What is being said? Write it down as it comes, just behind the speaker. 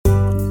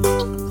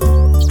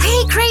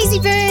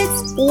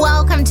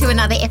Welcome to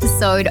another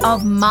episode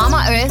of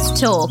Mama Earth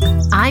Talk.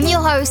 I'm your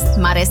host,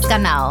 Mariska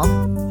Nel.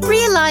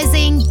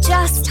 Realizing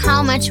just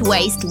how much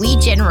waste we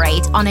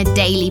generate on a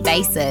daily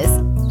basis,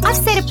 I've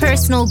set a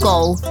personal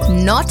goal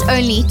not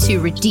only to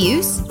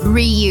reduce,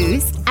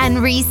 reuse, and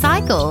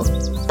recycle,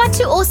 but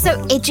to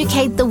also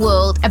educate the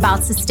world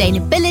about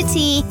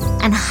sustainability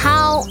and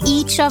how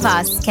each of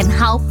us can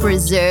help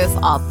preserve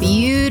our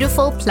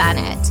beautiful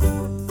planet.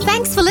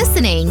 Thanks for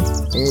listening.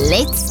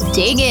 Let's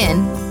dig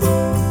in.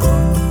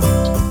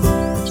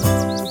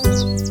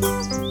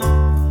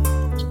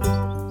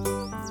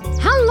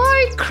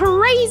 Hello,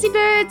 crazy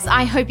birds.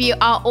 I hope you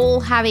are all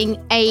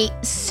having a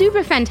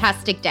super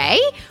fantastic day,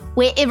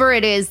 wherever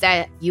it is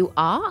that you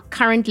are.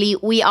 Currently,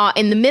 we are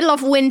in the middle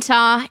of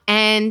winter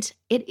and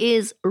it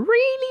is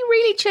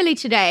really chilly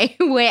today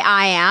where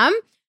I am.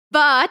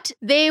 But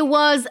there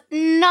was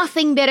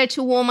nothing better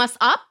to warm us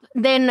up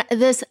than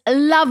this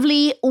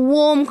lovely,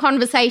 warm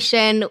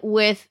conversation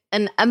with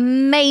an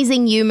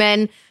amazing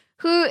human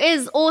who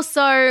is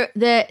also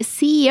the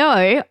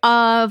CEO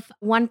of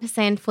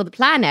 1% for the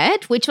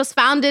Planet, which was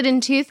founded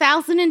in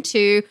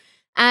 2002.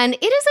 And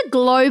it is a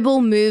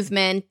global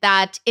movement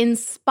that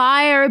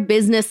inspires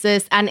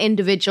businesses and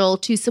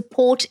individuals to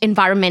support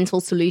environmental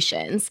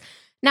solutions.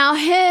 Now,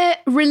 her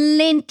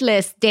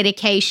relentless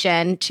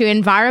dedication to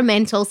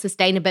environmental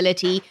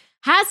sustainability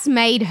has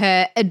made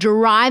her a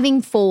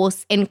driving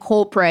force in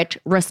corporate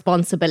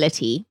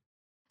responsibility.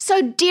 So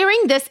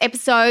during this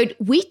episode,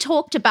 we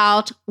talked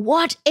about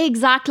what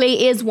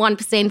exactly is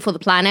 1% for the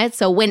Planet.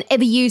 So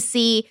whenever you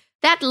see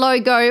that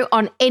logo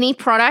on any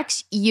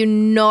product, you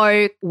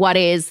know what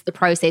is the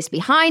process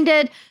behind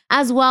it,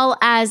 as well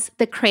as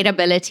the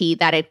credibility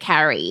that it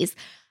carries.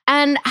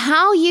 And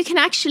how you can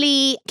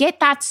actually get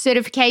that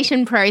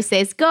certification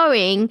process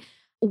going,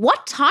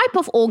 what type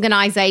of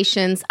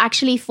organizations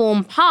actually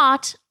form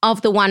part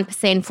of the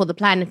 1% for the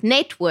Planet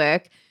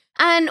network.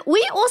 And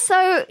we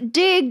also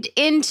digged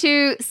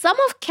into some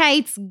of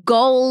Kate's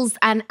goals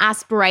and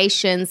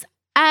aspirations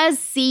as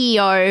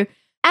CEO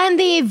and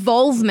the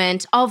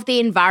evolvement of the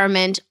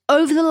environment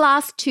over the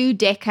last 2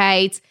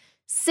 decades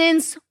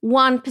since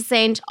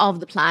 1% of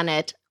the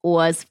Planet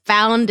was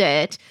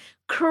founded.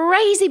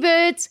 Crazy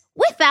birds,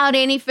 without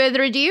any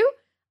further ado,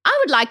 I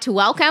would like to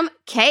welcome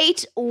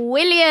Kate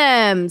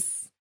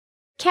Williams.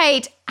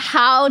 Kate,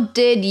 how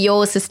did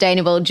your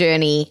sustainable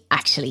journey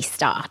actually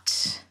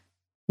start?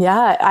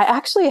 Yeah, I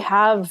actually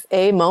have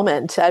a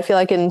moment. I feel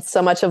like in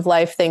so much of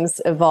life, things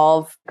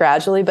evolve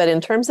gradually. But in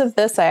terms of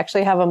this, I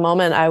actually have a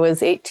moment. I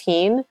was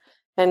 18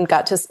 and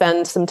got to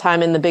spend some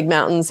time in the big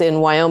mountains in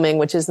Wyoming,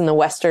 which is in the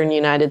western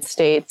United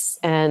States.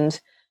 And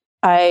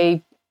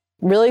I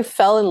really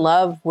fell in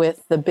love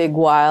with the big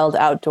wild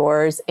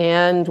outdoors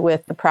and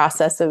with the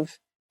process of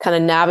kind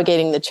of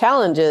navigating the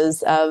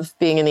challenges of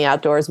being in the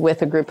outdoors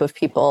with a group of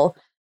people.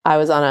 I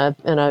was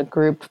in a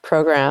group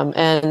program,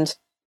 and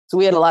so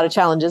we had a lot of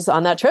challenges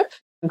on that trip,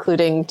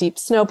 including deep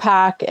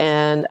snowpack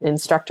and an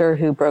instructor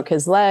who broke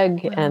his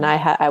leg. Wow. And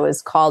I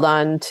was called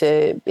on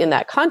to, in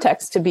that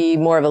context, to be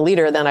more of a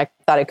leader than I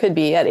thought I could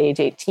be at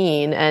age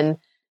 18. And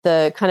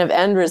the kind of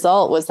end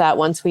result was that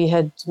once we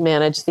had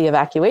managed the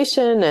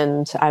evacuation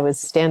and I was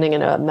standing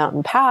in a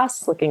mountain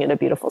pass, looking at a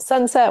beautiful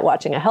sunset,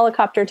 watching a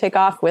helicopter take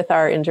off with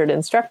our injured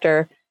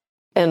instructor,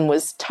 and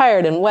was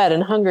tired and wet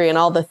and hungry and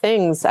all the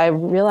things, I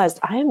realized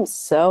I am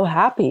so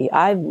happy.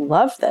 I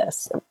love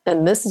this.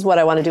 And this is what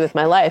I want to do with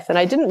my life. And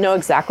I didn't know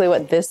exactly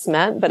what this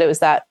meant, but it was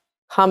that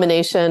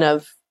combination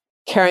of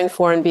caring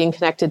for and being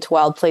connected to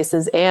wild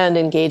places and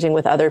engaging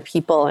with other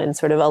people and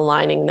sort of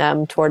aligning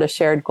them toward a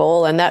shared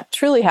goal. And that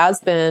truly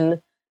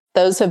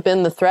those have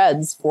been the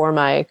threads for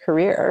my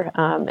career,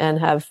 and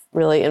have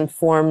really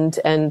informed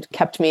and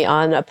kept me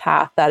on a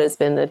path that has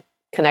been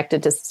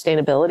connected to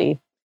sustainability.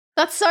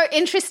 That's so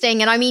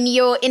interesting. And I mean,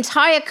 your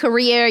entire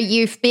career,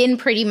 you've been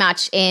pretty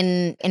much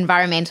in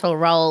environmental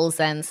roles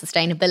and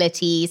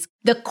sustainability,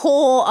 the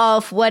core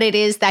of what it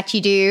is that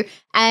you do.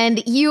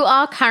 And you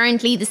are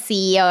currently the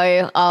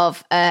CEO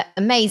of an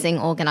amazing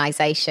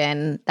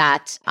organization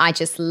that I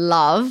just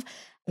love,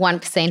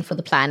 1% for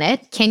the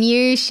Planet. Can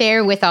you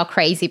share with our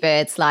crazy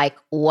birds, like,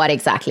 what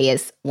exactly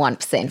is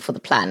 1% for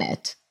the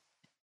Planet?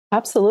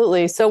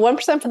 Absolutely. So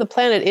 1% for the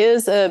Planet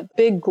is a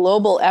big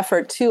global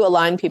effort to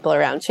align people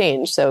around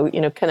change. So,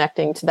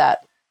 connecting to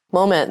that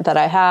moment that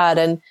I had.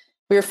 And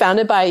we were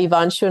founded by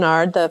Yvon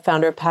Chouinard, the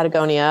founder of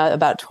Patagonia,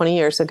 about 20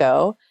 years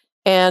ago.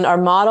 And our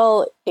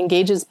model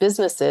engages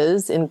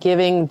businesses in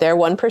giving their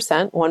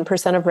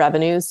 1% of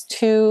revenues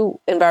to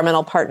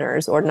environmental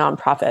partners or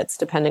nonprofits,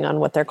 depending on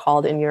what they're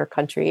called in your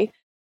country.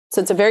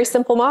 So it's a very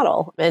simple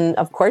model. And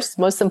of course,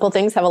 most simple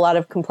things have a lot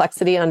of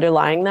complexity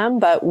underlying them,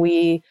 but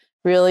we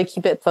really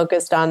keep it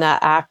focused on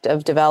that act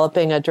of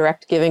developing a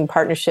direct giving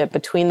partnership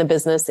between the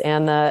business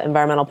and the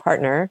environmental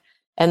partner,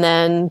 and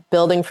then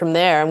building from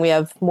there. And we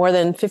have more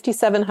than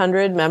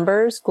 5,700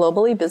 members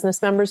globally,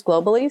 business members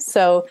globally.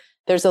 So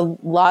there's a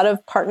lot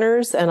of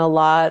partners and a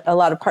lot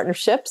of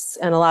partnerships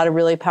and a lot of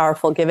really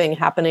powerful giving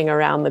happening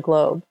around the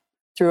globe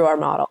through our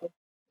model.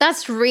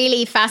 That's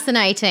really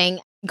fascinating.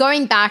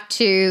 going back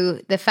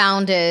to the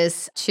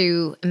founders,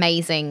 two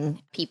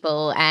amazing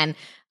people. And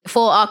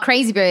for our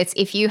crazy birds,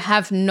 if you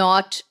have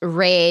not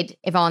read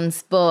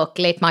Yvonne's book,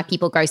 Let My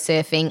People Go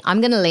Surfing, I'm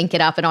going to link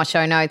it up in our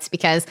show notes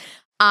because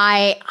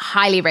I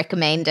highly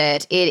recommend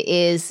it. It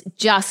is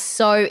just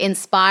so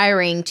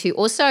inspiring to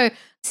also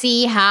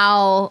see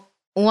how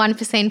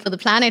 1% for the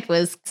planet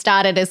was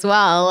started as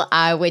well,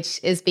 which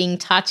is being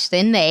touched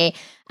in there.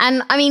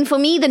 And I mean, for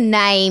me, the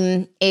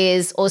name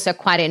is also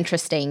quite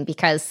interesting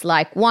because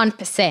like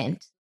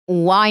 1%,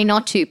 why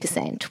not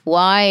 2%?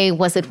 Why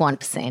was it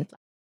 1%?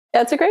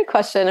 That's a great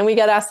question. And we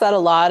get asked that a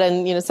lot.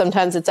 And,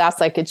 sometimes it's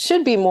asked like it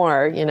should be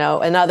more,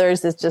 and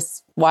others it's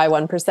just why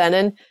 1%?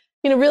 And,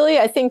 really,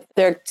 I think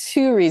there are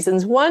two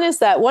reasons. One is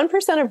that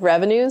 1% of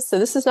revenues, so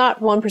this is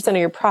not 1% of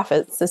your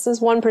profits, this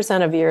is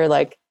 1% of your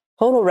like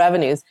total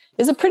revenues,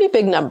 is a pretty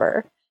big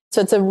number.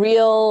 So it's a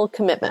real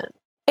commitment.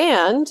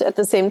 And at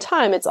the same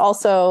time, it's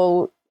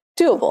also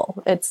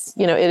doable. It's,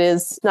 it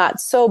is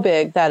not so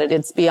big that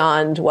it's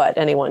beyond what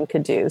anyone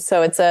could do.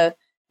 So it's a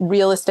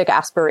realistic,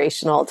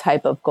 aspirational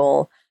type of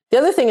goal. The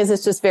other thing is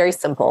it's just very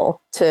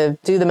simple to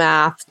do the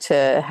math,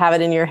 to have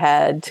it in your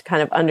head, to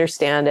kind of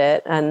understand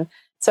it. And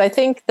so I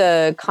think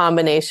the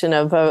combination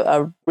of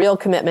a real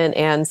commitment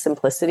and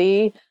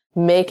simplicity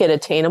make it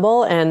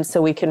attainable. And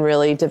so we can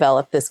really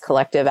develop this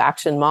collective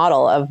action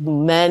model of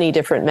many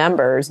different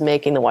members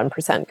making the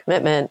 1%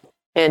 commitment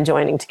and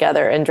joining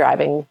together and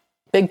driving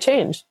big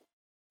change.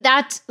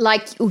 That,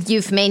 like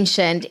you've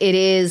mentioned, it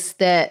is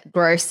the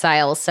gross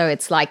sales. So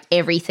it's like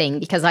everything,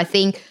 because I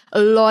think a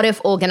lot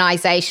of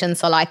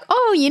organizations are like,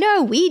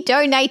 oh, we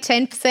donate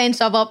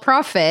 10% of our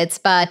profits,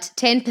 but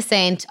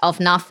 10%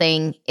 of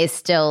nothing is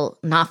still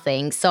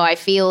nothing. So I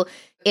feel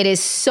it is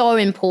so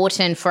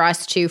important for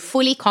us to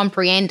fully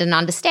comprehend and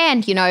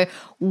understand,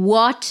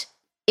 what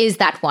is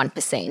that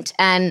 1%?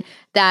 And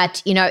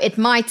that, it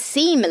might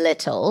seem a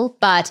little,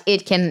 but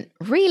it can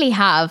really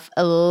have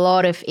a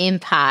lot of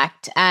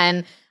impact.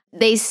 And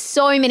there's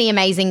so many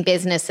amazing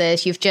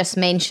businesses. You've just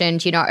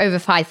mentioned, over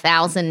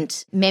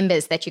 5,000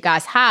 members that you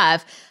guys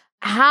have.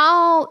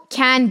 How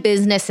can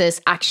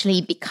businesses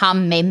actually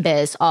become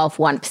members of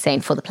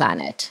 1% for the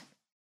planet?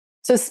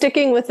 So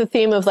sticking with the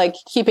theme of like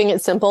keeping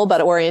it simple,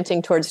 but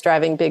orienting towards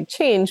driving big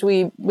change,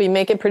 we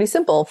make it pretty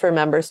simple for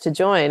members to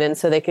join. And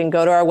so they can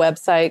go to our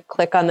website,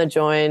 click on the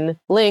join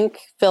link,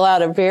 fill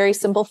out a very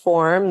simple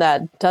form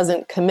that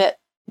doesn't commit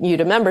you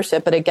to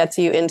membership, but it gets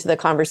you into the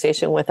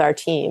conversation with our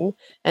team.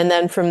 And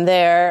then from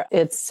there,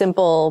 it's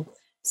simple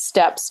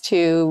steps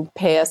to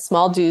pay a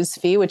small dues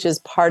fee, which is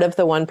part of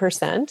the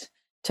 1%,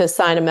 to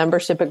sign a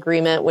membership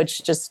agreement,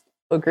 which just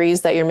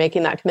agrees that you're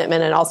making that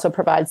commitment and also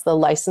provides the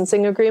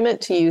licensing agreement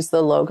to use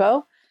the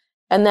logo.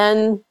 And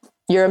then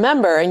you're a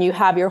member and you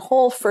have your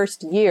whole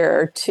first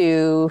year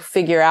to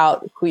figure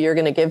out who you're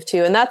going to give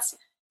to. And that's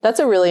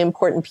a really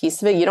important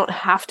piece of it. You don't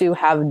have to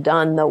have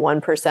done the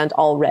 1%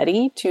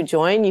 already to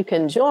join. You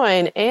can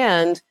join,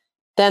 and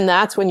then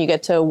that's when you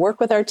get to work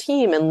with our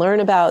team and learn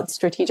about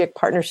strategic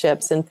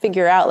partnerships and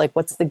figure out like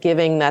what's the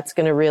giving that's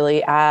going to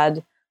really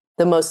add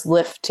the most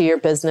lift to your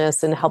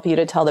business and help you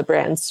to tell the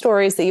brand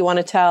stories that you want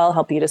to tell,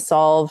 help you to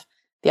solve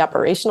the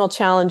operational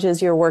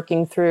challenges you're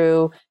working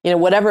through,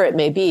 whatever it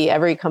may be.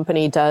 Every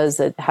company it has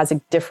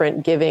a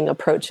different giving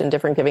approach and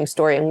different giving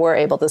story, and we're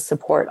able to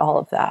support all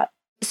of that.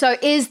 So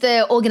is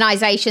the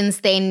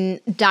organizations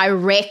then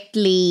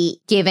directly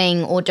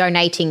giving or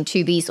donating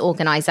to these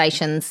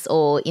organizations,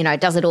 or,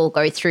 does it all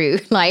go through?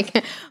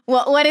 Like,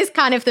 what is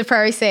kind of the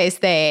process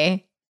there?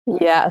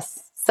 Yes.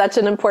 Such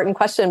an important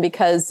question,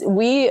 because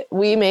we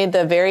made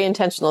the very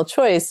intentional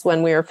choice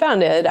when we were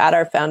founded, at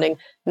our founding,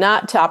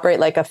 not to operate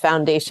like a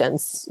foundation,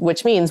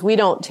 which means we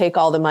don't take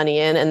all the money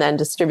in and then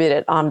distribute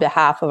it on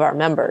behalf of our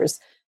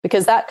members,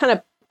 because that kind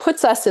of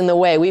puts us in the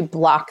way. We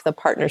block the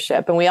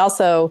partnership, and we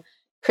also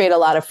create a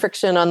lot of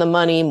friction on the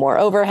money, more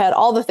overhead,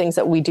 all the things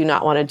that we do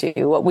not want to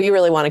do. What we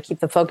really want to keep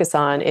the focus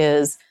on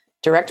is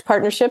direct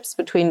partnerships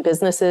between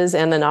businesses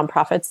and the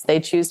nonprofits they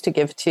choose to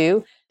give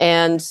to,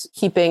 and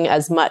keeping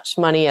as much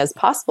money as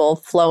possible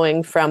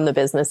flowing from the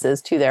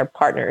businesses to their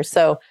partners.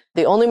 So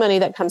the only money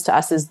that comes to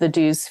us is the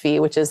dues fee,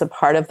 which is a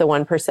part of the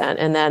 1%.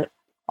 And then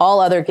all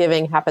other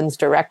giving happens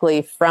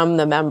directly from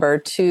the member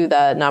to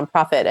the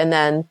nonprofit. And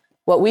then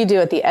what we do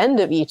at the end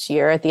of each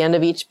year, at the end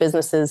of each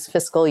business's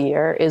fiscal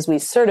year, is we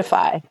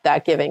certify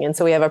that giving. And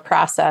so we have a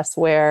process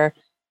where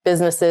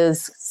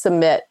businesses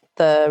submit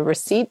the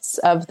receipts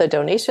of the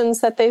donations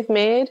that they've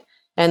made,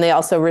 and they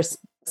also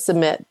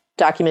submit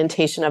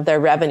documentation of their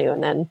revenue.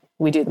 And then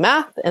we do the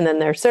math, and then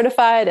they're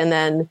certified, and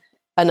then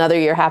another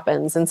year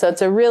happens. And so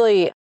it's a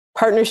really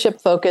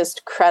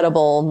partnership-focused,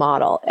 credible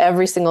model.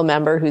 Every single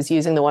member who's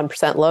using the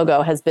 1%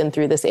 logo has been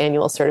through this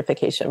annual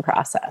certification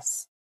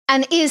process.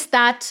 And is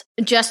that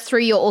just through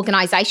your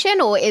organization,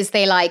 or is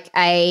there like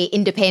a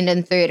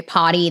independent third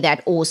party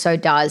that also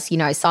does,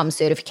 some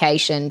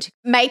certification to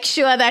make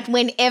sure that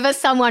whenever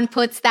someone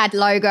puts that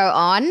logo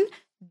on,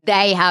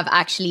 they have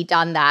actually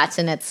done that,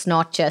 and it's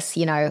not just,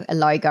 a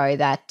logo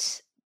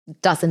that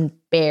doesn't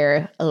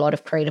bear a lot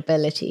of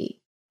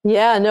credibility?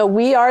 Yeah, no,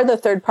 we are the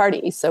third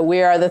party. So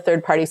we are the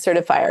third party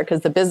certifier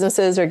because the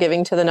businesses are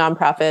giving to the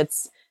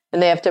nonprofits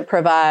and they have to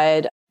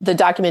provide the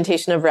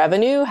documentation of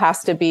revenue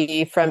has to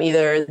be from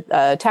either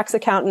a tax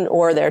accountant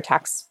or their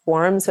tax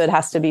form. So it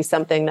has to be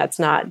something that's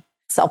not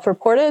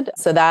self-reported.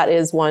 So that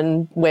is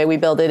one way we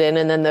build it in.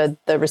 And then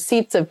the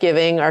receipts of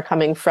giving are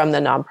coming from the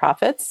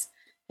nonprofits.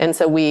 And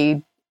so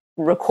we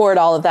record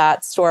all of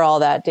that, store all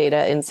that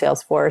data in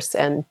Salesforce,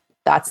 and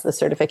that's the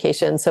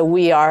certification. So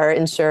we are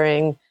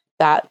ensuring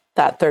that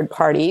that third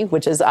party,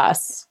 which is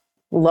us,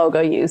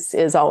 logo use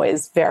is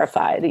always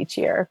verified each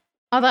year.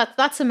 Oh,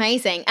 that's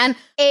amazing. And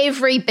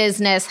every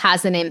business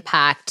has an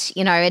impact.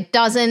 You know, it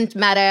doesn't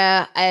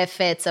matter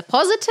if it's a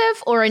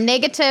positive or a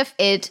negative,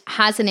 it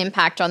has an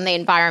impact on the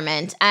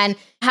environment. And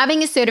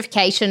having a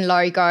certification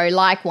logo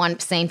like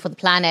 1% for the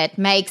Planet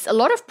makes a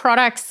lot of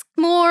products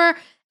more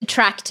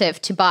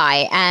attractive to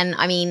buy. And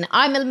I mean,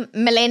 I'm a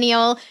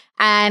millennial,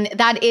 and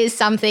that is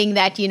something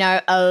that, you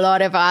know, a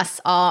lot of us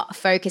are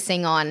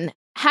focusing on.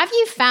 Have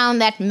you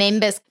found that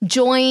members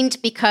joined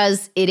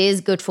because it is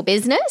good for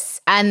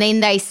business and then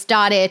they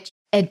started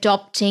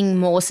adopting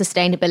more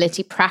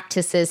sustainability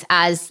practices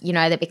as, you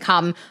know, they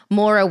become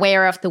more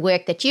aware of the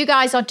work that you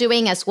guys are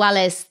doing as well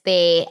as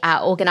the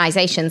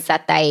organizations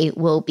that they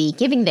will be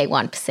giving their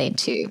 1%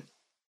 to?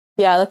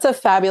 Yeah, that's a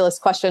fabulous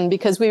question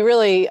because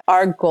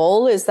our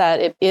goal is that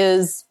it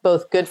is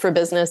both good for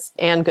business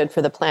and good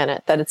for the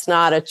planet, that it's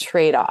not a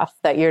trade-off,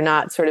 that you're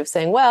not sort of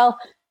saying, well,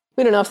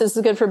 we don't know if this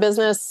is good for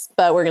business,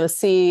 but we're going to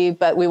see,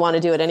 but we want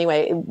to do it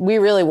anyway. We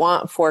really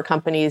want for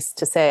companies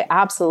to say,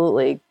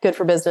 absolutely, good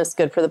for business,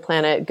 good for the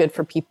planet, good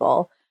for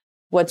people.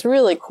 What's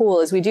really cool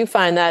is we do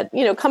find that,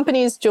 you know,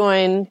 companies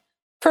join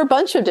for a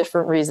bunch of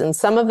different reasons.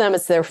 Some of them,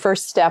 it's their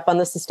first step on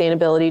the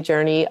sustainability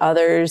journey.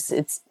 Others,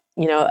 it's,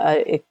 you know,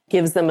 it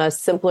gives them a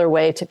simpler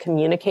way to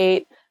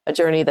communicate a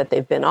journey that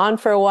they've been on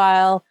for a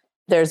while.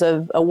 There's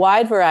a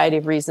wide variety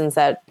of reasons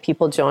that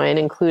people join,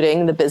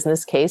 including the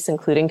business case,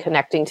 including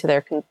connecting to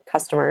their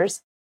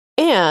customers.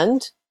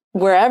 And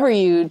wherever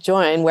you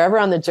join, wherever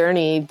on the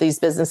journey these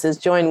businesses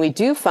join, we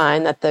do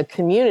find that the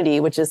community,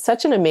 which is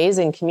such an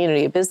amazing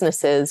community of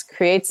businesses,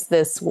 creates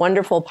this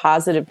wonderful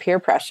positive peer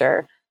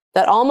pressure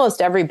that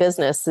almost every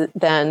business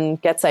then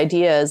gets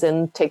ideas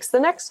and takes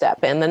the next step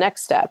and the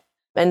next step.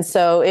 And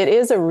so it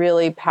is a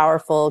really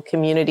powerful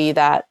community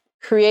that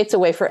creates a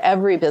way for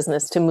every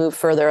business to move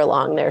further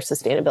along their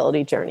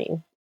sustainability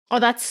journey. Oh,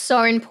 that's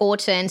so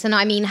important. And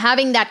I mean,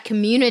 having that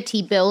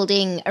community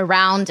building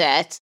around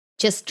it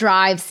just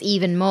drives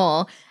even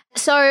more.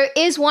 So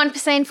is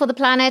 1% for the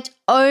Planet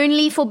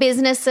only for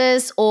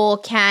businesses, or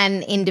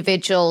can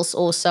individuals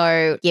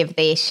also give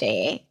their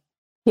share?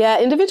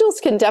 Yeah, individuals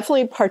can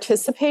definitely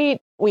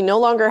participate. We no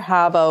longer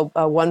have a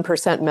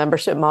 1%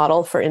 membership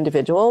model for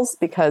individuals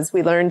because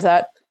we learned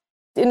that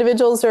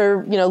individuals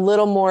are, you know, a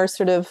little more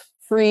sort of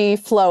free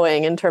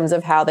flowing in terms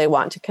of how they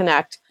want to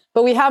connect.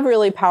 But we have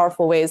really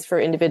powerful ways for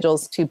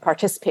individuals to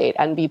participate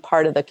and be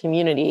part of the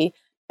community.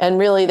 And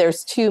really,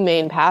 there's two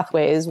main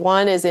pathways.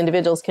 One is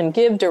individuals can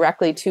give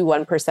directly to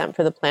 1%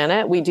 for the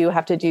Planet. We do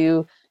have to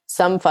do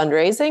some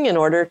fundraising in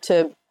order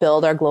to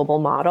build our global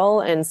model.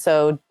 And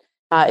so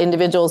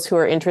individuals who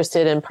are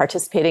interested in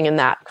participating in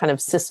that kind of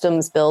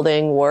systems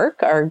building work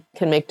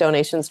can make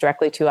donations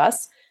directly to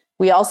us.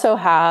 We also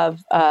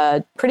have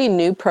a pretty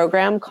new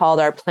program called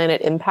our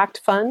Planet Impact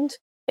Fund,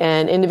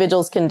 and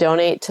individuals can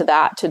donate to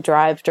that to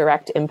drive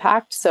direct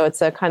impact. So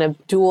it's a kind of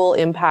dual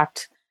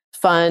impact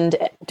fund.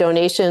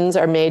 Donations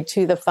are made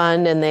to the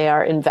fund and they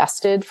are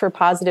invested for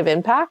positive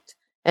impact.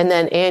 And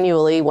then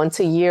annually, once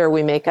a year,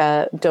 we make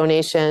a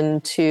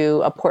donation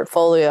to a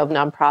portfolio of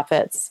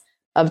nonprofits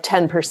of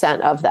 10%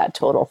 of that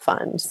total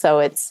fund. So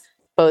it's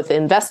both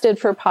invested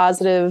for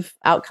positive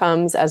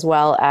outcomes as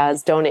well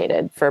as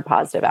donated for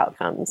positive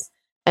outcomes.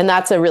 And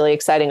that's a really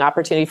exciting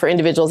opportunity for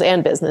individuals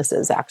and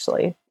businesses,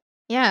 actually.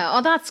 Yeah,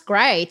 oh, that's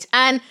great.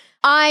 And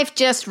I've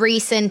just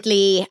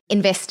recently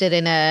invested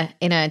in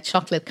a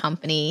chocolate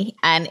company,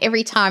 and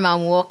every time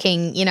I'm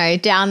walking, you know,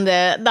 down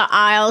the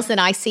aisles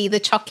and I see the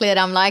chocolate,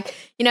 I'm like,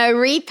 you know,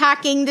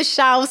 repacking the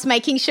shelves,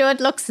 making sure it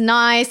looks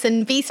nice,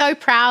 and be so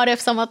proud of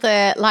some of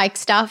the like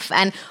stuff.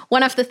 And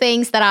one of the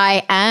things that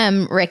I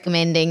am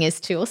recommending is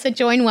to also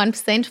join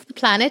 1% for the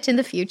Planet in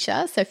the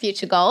future, so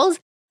future goals.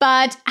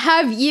 But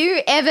have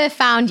you ever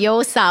found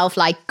yourself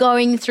like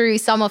going through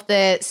some of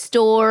the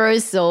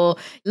stores or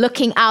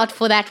looking out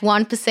for that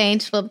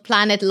 1% for the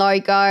Planet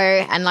logo?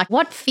 And like,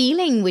 what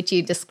feeling would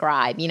you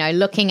describe, you know,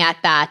 looking at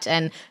that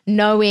and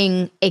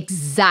knowing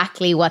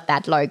exactly what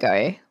that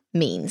logo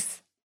means?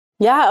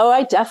 Yeah, oh,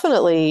 I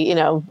definitely, you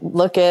know,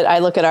 I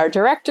look at our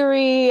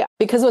directory,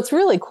 because what's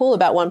really cool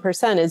about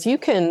 1% is you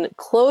can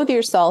clothe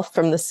yourself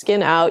from the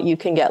skin out. You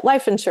can get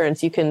life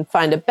insurance. You can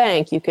find a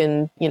bank. You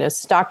can, you know,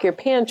 stock your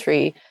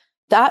pantry.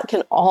 That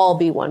can all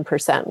be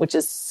 1%, which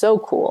is so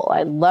cool.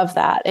 I love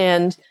that.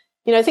 And,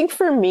 you know, I think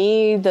for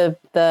me, the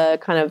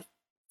kind of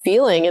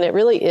feeling, and it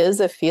really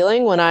is a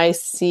feeling when I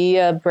see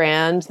a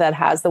brand that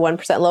has the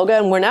 1% logo,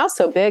 and we're now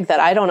so big that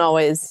I don't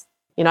always,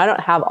 you know, I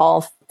don't have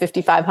all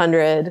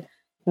 5,500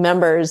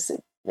 members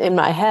in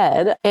my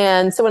head.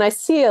 And so when I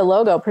see a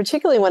logo,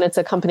 particularly when it's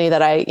a company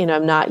that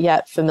I'm not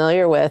yet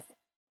familiar with,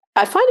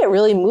 I find it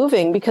really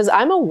moving because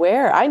I'm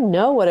aware, I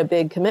know what a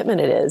big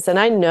commitment it is. And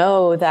I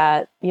know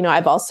that,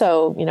 I've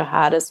also,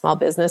 had a small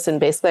business, and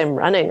basically I'm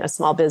running a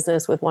small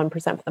business with 1%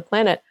 for the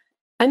planet.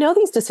 I know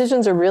these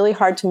decisions are really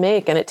hard to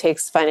make, and it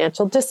takes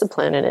financial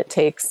discipline, and it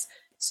takes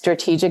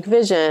strategic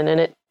vision,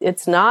 and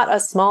it's not a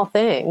small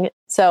thing.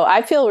 So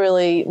I feel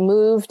really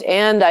moved,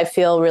 and I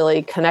feel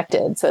really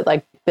connected. So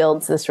it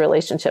builds this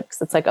relationship,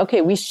 because it's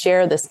okay, we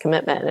share this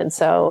commitment. And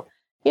so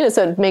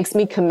so it makes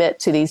me commit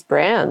to these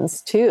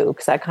brands too,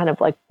 because I kind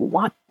of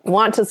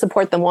want to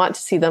support them, want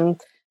to see them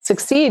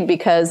succeed,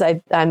 because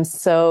I'm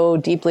so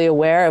deeply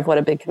aware of what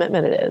a big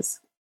commitment it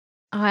is.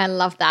 Oh, I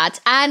love that.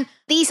 And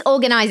these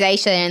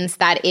organizations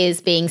that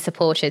is being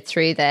supported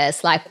through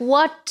this,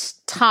 what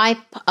type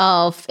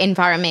of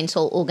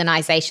environmental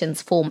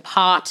organizations form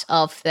part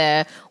of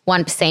the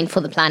 1%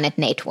 for the Planet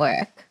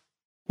network?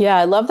 Yeah,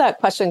 I love that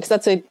question, because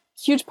that's a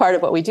huge part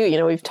of what we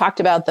do. We've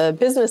talked about the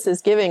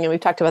businesses giving, and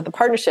we've talked about the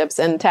partnerships,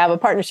 and to have a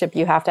partnership,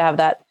 you have to have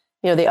that,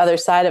 the other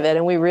side of it.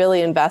 And we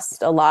really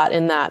invest a lot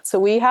in that. So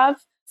we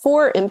have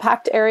 4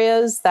 impact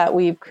areas that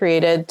we've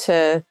created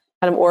to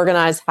kind of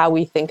organize how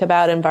we think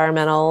about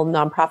environmental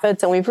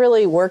nonprofits. And we've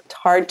really worked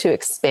hard to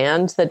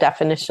expand the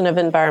definition of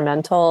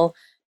environmental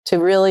to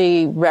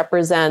really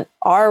represent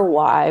our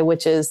why,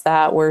 which is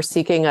that we're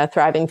seeking a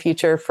thriving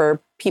future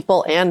for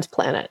people and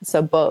planet.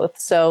 So both.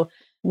 So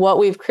what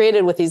we've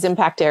created with these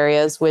impact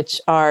areas,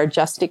 which are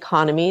just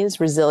economies,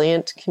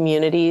 resilient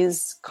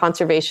communities,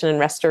 conservation and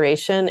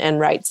restoration, and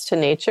rights to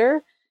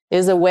nature,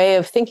 is a way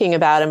of thinking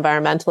about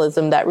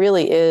environmentalism that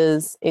really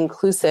is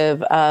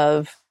inclusive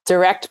of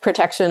direct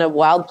protection of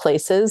wild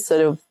places,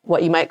 sort of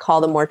what you might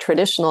call the more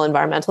traditional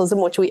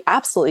environmentalism, which we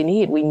absolutely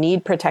need. We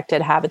need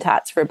protected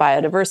habitats for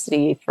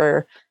biodiversity,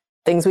 for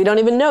things we don't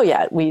even know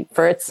yet,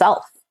 for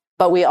itself.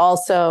 But we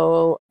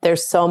also,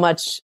 there's so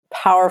much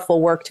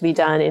powerful work to be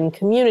done in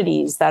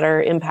communities that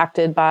are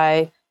impacted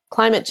by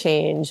climate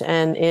change,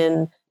 and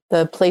in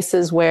the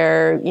places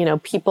where,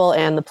 people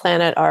and the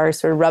planet are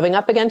sort of rubbing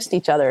up against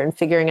each other and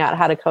figuring out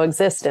how to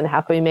coexist, and how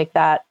can we make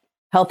that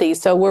healthy.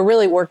 So we're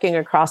really working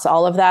across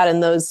all of that.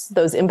 And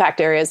those impact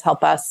areas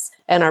help us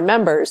and our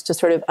members to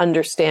sort of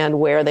understand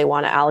where they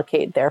want to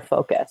allocate their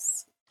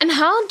focus. And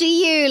how do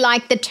you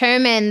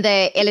determine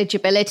the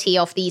eligibility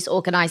of these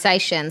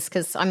organizations?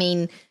 Because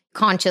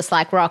can't just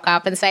rock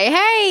up and say,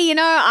 hey,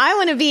 I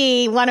want to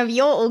be one of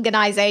your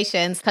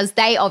organizations, because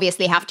they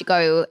obviously have to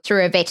go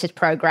through a vetted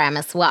program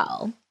as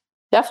well.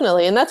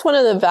 Definitely. And that's one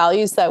of the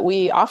values that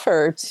we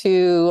offer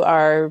to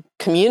our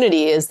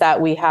community, is that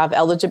we have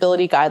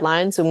eligibility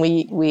guidelines, and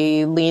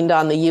we leaned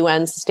on the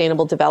UN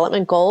Sustainable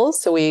Development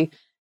Goals. So we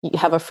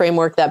have a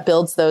framework that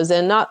builds those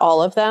in, not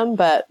all of them,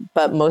 but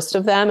most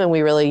of them. And we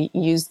really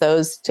use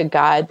those to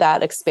guide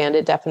that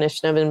expanded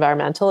definition of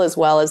environmental, as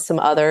well as some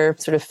other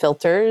sort of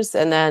filters.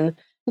 And then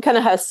we kind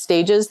of have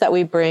stages that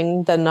we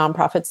bring the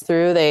nonprofits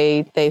through.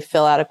 They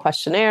fill out a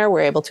questionnaire. We're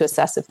able to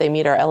assess if they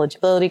meet our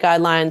eligibility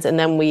guidelines. And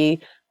then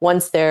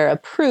once they're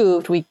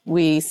approved,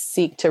 we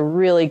seek to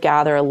really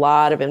gather a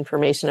lot of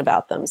information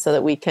about them, so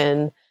that we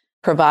can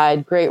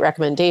provide great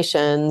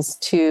recommendations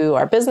to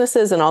our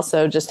businesses, and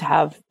also just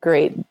have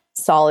great,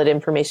 solid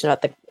information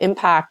about the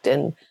impact.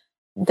 And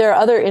there are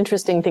other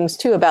interesting things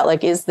too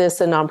about is this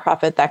a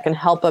nonprofit that can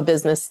help a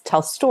business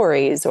tell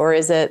stories, or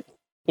is it,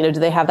 do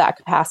they have that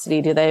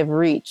capacity? Do they have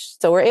reach?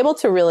 So we're able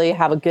to really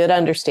have a good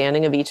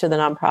understanding of each of the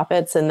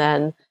nonprofits, and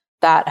then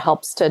that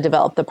helps to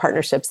develop the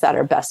partnerships that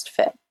are best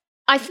fit.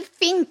 I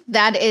think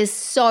that is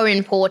so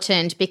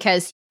important,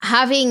 because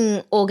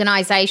having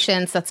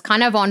organizations that's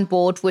kind of on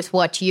board with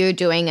what you're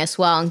doing as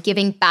well, and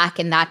giving back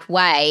in that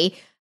way,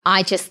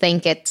 I just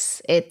think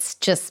it's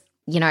just,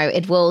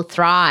 it will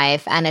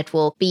thrive, and it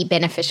will be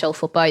beneficial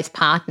for both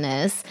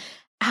partners.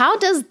 How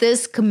does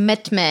this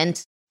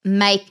commitment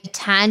make a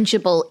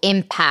tangible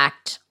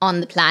impact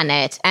on the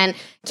planet? And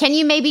can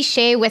you maybe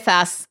share with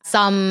us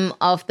some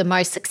of the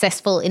most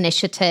successful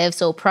initiatives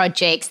or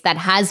projects that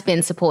has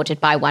been supported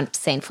by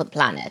 1% for the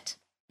Planet?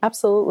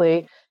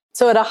 Absolutely.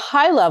 So at a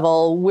high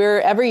level,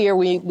 every year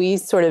we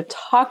sort of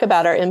talk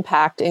about our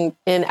impact in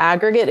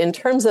aggregate in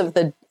terms of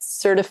the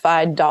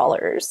certified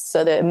dollars,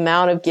 so the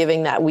amount of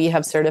giving that we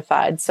have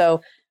certified.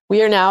 So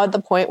we are now at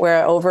the point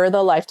where, over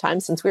the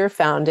lifetime since we were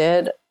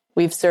founded,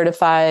 we've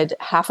certified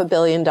 $500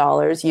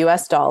 million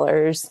US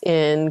dollars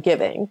in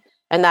giving.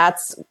 And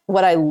that's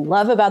what I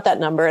love about that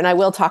number. And I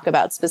will talk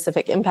about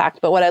specific impact,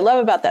 but what I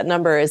love about that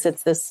number is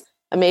it's this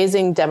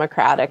amazing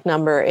democratic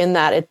number, in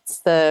that it's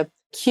the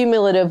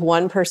cumulative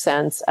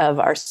 1% of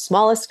our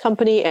smallest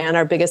company and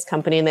our biggest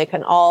company. And they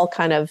can all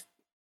kind of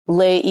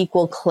lay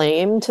equal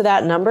claim to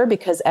that number,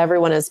 because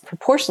everyone is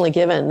proportionally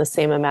given the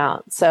same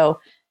amount. So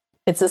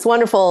it's this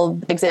wonderful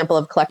example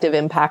of collective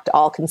impact,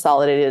 all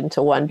consolidated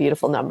into one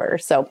beautiful number.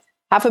 So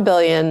 $500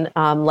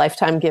 million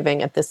lifetime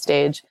giving at this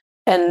stage.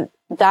 And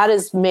that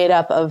is made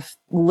up of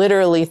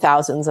literally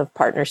thousands of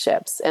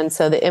partnerships. And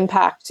so the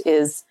impact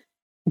is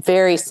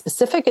very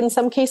specific in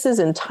some cases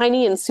and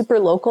tiny and super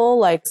local,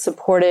 like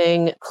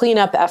supporting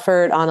cleanup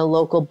effort on a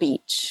local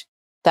beach.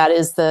 That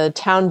is the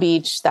town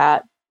beach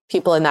that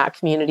people in that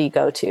community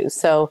go to.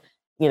 So,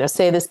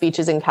 say this beach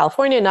is in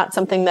California, not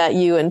something that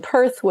you in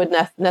Perth would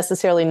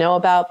necessarily know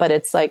about, but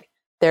it's like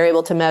they're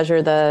able to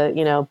measure the,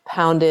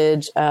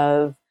 poundage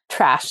of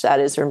trash that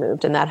is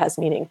removed, and that has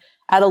meaning.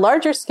 At a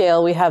larger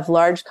scale, we have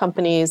large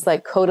companies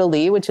like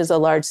Caudalie, which is a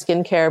large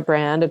skincare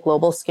brand, a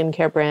global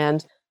skincare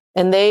brand,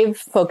 and they've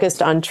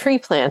focused on tree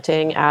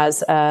planting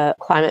as a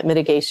climate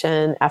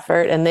mitigation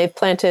effort, and they've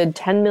planted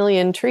 10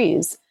 million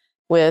trees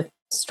with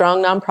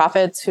strong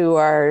nonprofits who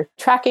are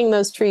tracking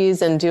those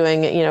trees and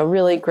doing,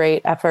 really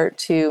great effort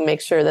to make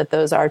sure that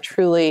those are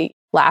truly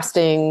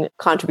lasting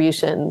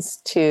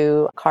contributions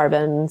to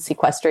carbon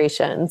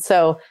sequestration.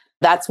 So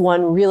that's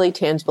one really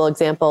tangible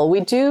example.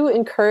 We do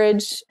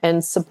encourage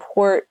and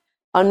support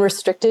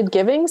unrestricted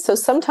giving. So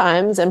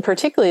sometimes, and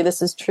particularly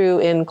this is true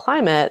in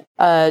climate,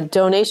 a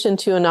donation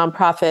to a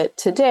nonprofit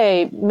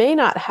today may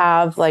not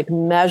have like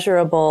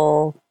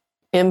measurable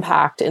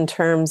impact in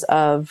terms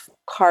of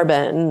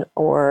carbon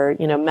or,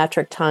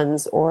 metric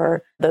tons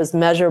or those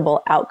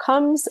measurable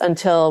outcomes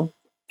until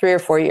 3 or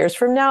 4 years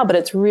from now. But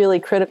it's really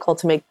critical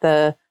to make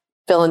the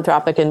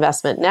philanthropic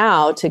investment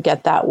now to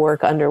get that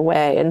work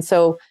underway. And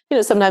so,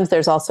 sometimes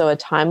there's also a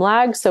time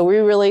lag. So we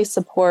really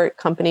support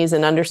companies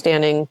in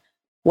understanding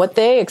what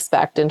they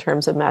expect in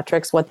terms of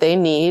metrics, what they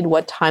need,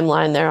 what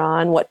timeline they're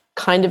on, what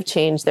kind of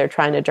change they're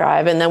trying to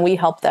drive. And then we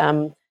help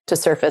them to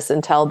surface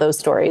and tell those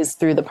stories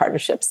through the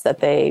partnerships that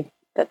they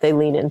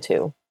lean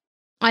into.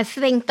 I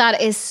think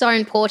that is so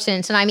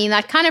important. And I mean,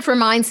 that kind of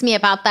reminds me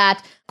about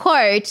that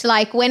quote,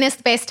 like, when is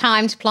the best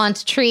time to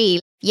plant a tree?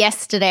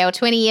 Yesterday or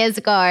 20 years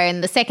ago,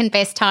 and the second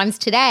best time's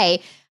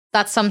today.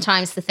 That's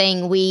sometimes the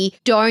thing. We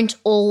don't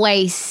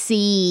always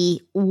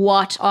see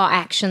what our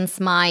actions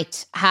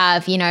might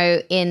have,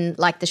 in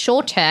like the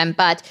short term,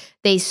 but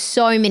there's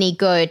so many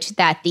good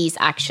that these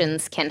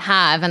actions can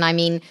have. And I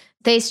mean,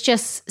 there's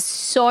just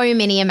so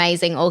many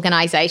amazing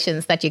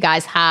organizations that you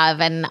guys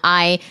have. And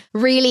I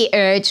really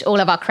urge all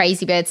of our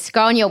crazy birds to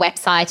go on your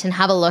website and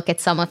have a look at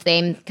some of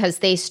them, because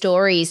their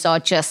stories are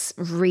just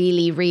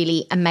really,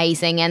 really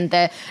amazing. And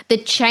the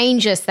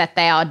changes that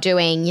they are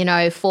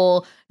doing,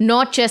 for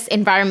not just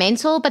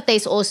environmental, but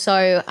there's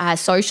also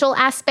social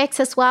aspects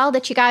as well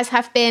that you guys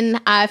have been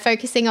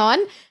focusing on.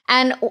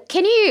 And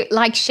can you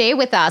share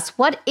with us,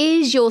 what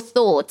is your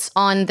thoughts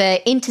on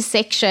the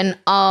intersection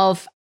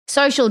of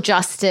social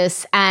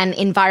justice and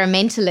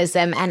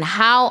environmentalism, and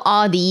how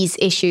are these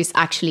issues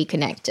actually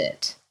connected?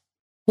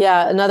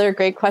 Yeah, another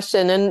great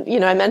question.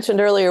 And, I mentioned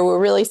earlier, we're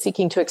really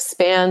seeking to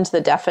expand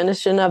the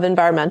definition of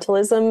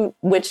environmentalism,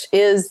 which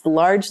is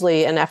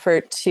largely an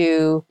effort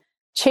to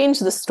change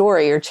the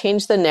story or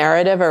change the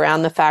narrative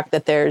around the fact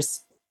that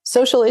there's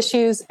social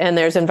issues and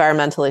there's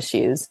environmental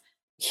issues.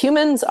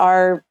 Humans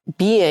are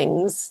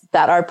beings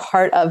that are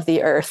part of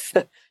the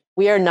earth.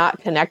 We are not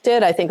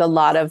connected. I think a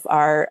lot of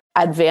our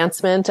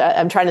advancement,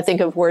 I'm trying to think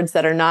of words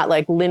that are not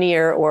like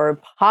linear or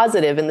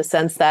positive, in the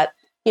sense that,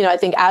 I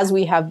think as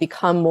we have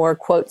become more,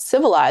 quote,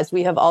 civilized,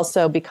 we have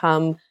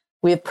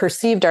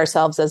perceived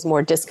ourselves as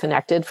more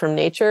disconnected from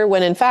nature,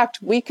 when in fact,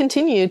 we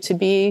continue to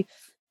be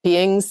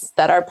beings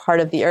that are part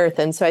of the earth.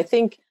 And so I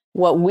think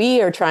what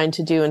we are trying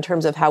to do in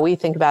terms of how we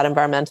think about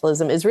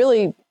environmentalism is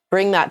really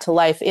bring that to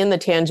life in the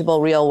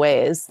tangible, real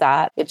ways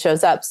that it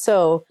shows up.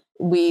 So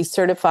we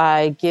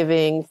certify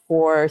giving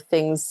for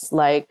things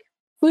like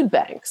food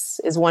banks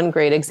is one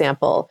great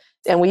example.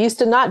 And we used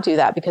to not do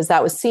that because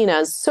that was seen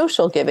as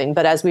social giving.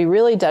 But as we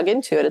really dug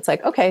into it, it's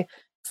like, okay,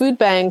 food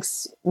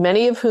banks,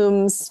 many of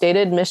whom's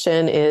stated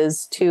mission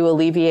is to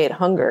alleviate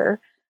hunger,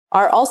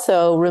 are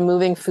also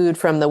removing food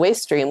from the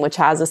waste stream, which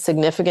has a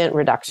significant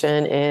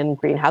reduction in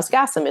greenhouse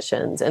gas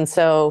emissions. And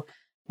so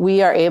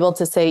we are able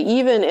to say,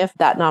 even if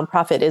that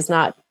nonprofit is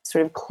not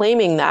sort of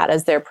claiming that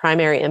as their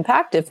primary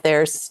impact, if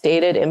their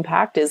stated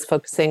impact is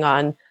focusing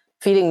on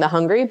feeding the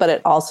hungry, but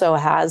it also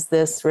has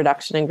this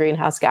reduction in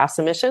greenhouse gas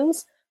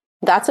emissions,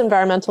 that's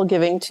environmental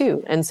giving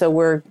too. And so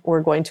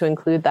we're going to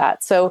include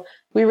that. So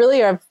we really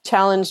have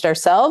challenged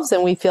ourselves,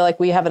 and we feel like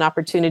we have an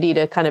opportunity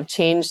to kind of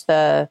change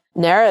the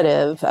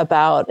narrative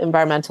about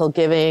environmental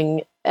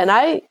giving. And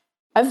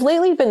I've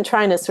lately been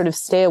trying to sort of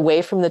stay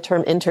away from the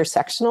term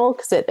intersectional,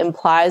 because it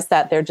implies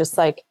that they're just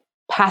like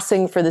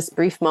passing for this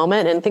brief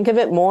moment, and think of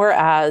it more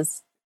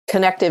as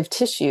connective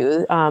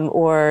tissue,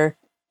 or,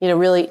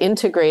 really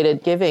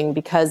integrated giving,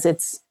 because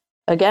it's,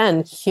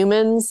 again,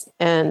 humans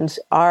and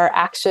our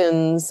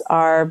actions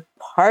are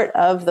part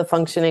of the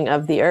functioning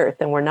of the earth,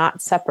 and we're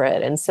not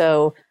separate. And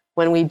so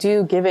when we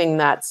do giving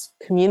that's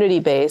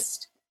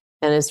community-based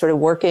and is sort of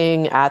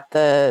working at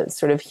the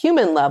sort of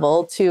human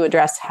level to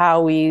address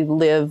how we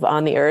live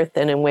on the earth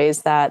and in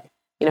ways that,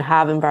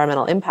 have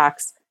environmental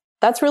impacts,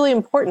 that's really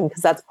important,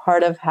 because that's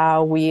part of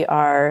how we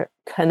are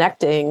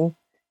connecting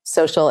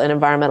social and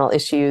environmental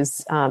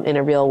issues in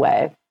a real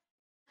way.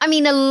 I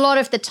mean, a lot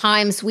of the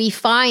times we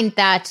find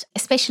that,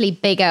 especially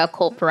bigger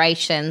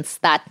corporations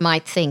that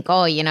might think,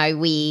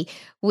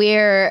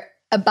 we're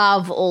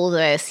above all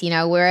this.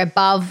 We're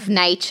above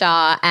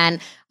nature, and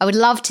I would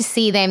love to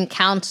see them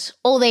count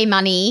all their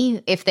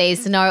money if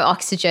there's no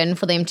oxygen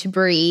for them to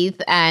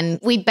breathe. And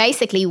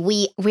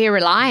we're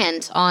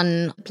reliant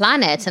on the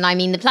planet. And I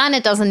mean, the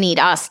planet doesn't need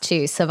us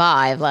to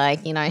survive.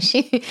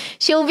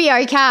 She'll be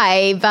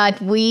okay, but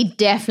we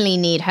definitely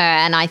need her.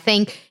 And I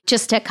think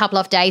just a couple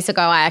of days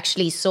ago, I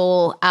actually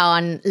saw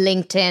on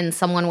LinkedIn,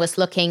 someone was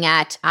looking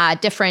at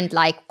different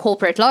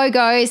corporate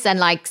logos and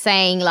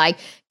saying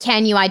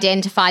can you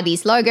identify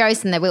these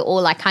logos? And they were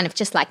all kind of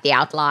just like the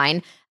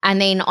outline. And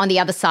then on the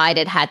other side,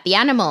 it had the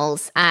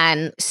animals.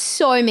 And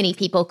so many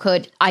people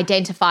could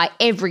identify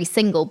every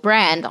single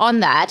brand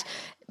on that,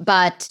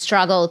 but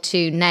struggle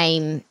to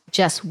name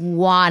just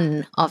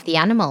one of the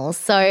animals.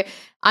 So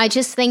I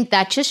just think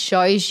that just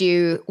shows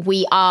you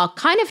we are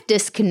kind of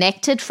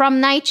disconnected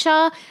from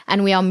nature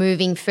and we are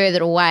moving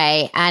further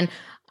away. And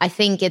I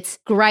think it's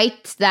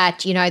great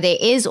that, there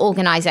is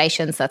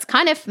organizations that's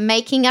kind of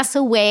making us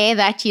aware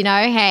that,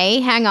 hey,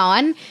 hang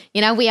on,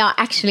 we are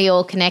actually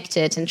all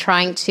connected, and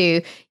trying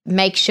to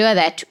make sure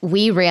that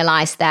we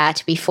realize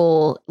that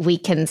before we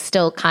can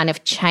still kind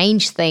of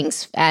change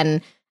things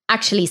and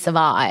actually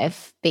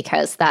survive,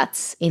 because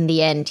that's in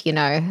the end,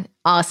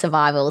 our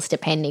survival is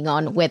depending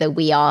on whether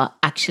we are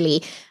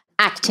actually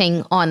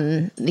acting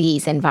on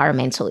these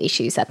environmental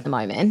issues at the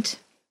moment.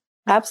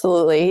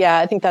 Absolutely. Yeah,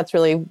 I think that's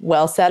really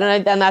well said.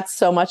 And that's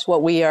so much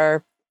what we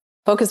are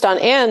focused on.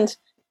 And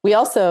we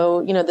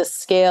also, the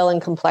scale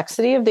and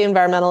complexity of the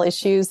environmental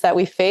issues that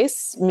we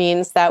face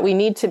means that we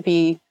need to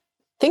be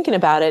thinking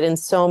about it in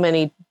so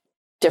many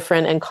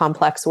different and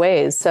complex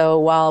ways. So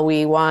while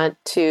we want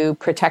to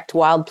protect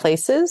wild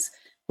places,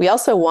 we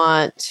also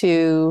want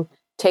to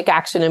take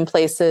action in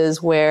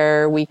places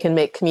where we can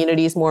make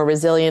communities more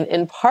resilient,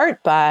 in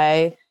part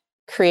by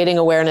creating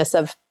awareness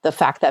of the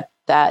fact that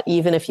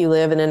even if you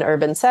live in an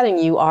urban setting,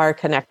 you are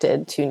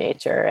connected to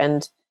nature.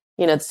 And,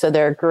 so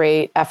there are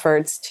great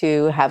efforts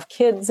to have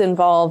kids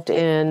involved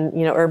in,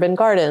 urban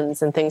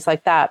gardens and things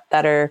like that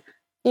are,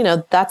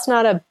 that's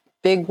not a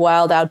big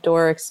wild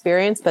outdoor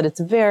experience, but it's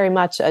very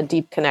much a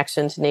deep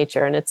connection to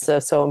nature. And it's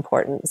so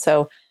important.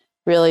 So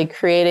really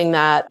creating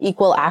that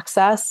equal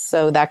access.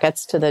 So that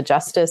gets to the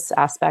justice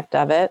aspect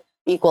of it.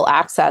 Equal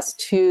access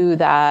to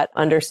that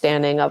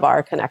understanding of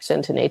our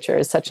connection to nature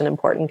is such an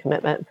important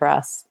commitment for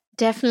us.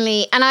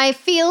 Definitely. And I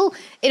feel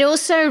it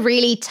also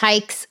really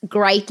takes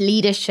great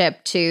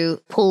leadership to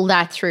pull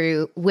that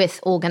through with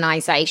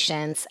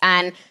organizations.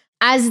 And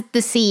as the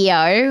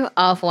CEO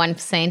of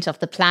 1% of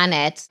the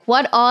Planet,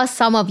 what are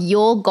some of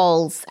your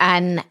goals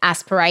and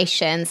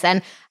aspirations?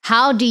 And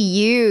how do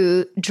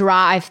you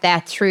drive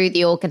that through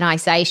the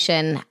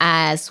organization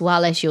as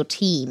well as your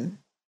team?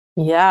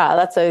 Yeah,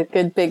 that's a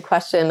good big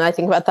question. I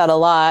think about that a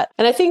lot.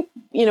 And I think,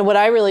 what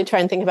I really try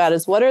and think about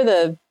is what are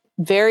the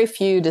very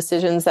few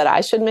decisions that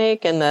I should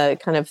make and the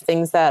kind of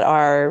things that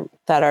are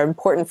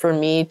important for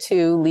me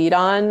to lead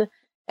on,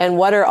 and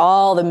what are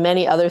all the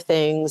many other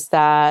things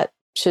that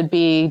should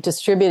be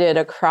distributed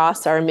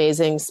across our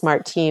amazing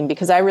smart team.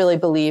 Because I really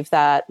believe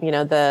that,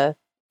 the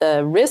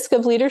risk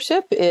of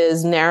leadership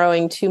is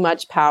narrowing too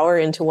much power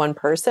into one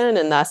person,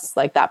 and thus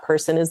that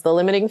person is the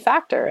limiting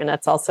factor. And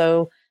that's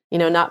also,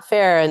 not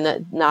fair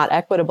and not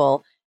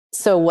equitable.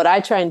 So what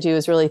I try and do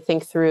is really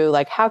think through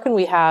how can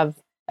we have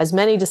as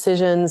many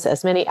decisions,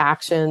 as many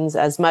actions,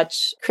 as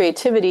much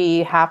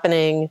creativity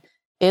happening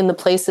in the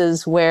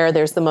places where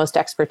there's the most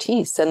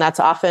expertise. And that's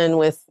often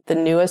with the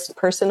newest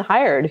person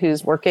hired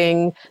who's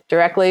working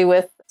directly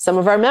with some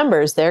of our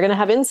members. They're going to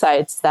have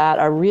insights that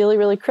are really,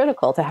 really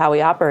critical to how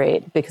we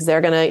operate, because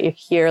they're going to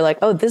hear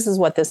oh, this is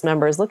what this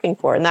member is looking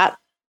for. And that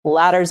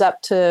ladders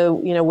up to,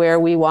 where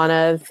we want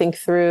to think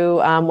through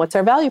what's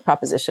our value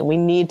proposition. We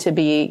need to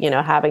be,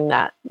 having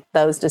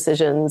those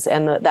decisions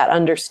and that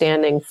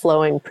understanding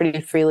flowing pretty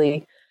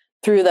freely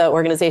through the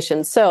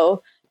organization.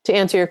 So to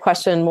answer your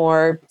question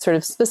more sort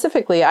of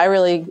specifically, I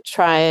really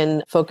try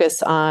and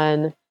focus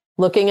on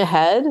looking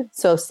ahead.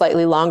 So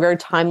slightly longer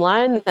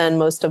timeline than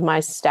most of my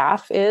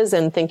staff is,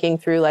 and thinking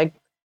through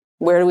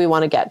where do we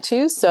want to get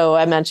to? So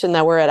I mentioned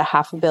that we're at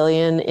 $500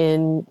 million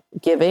in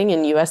giving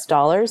in US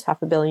dollars,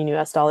 $500 million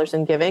US dollars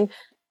in giving.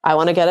 I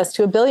want to get us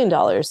to $1 billion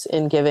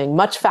in giving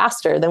much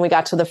faster than we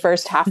got to the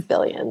first $500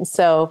 million.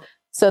 So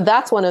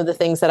that's one of the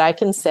things that I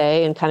can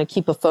say and kind of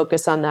keep a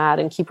focus on that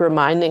and keep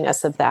reminding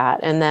us of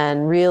that. And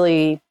then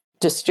really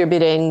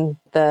distributing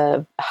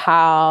the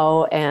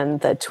how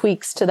and the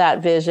tweaks to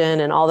that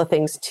vision and all the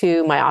things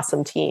to my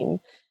awesome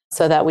team,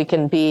 so that we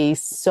can be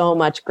so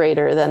much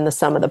greater than the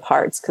sum of the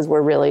parts, because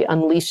we're really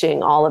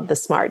unleashing all of the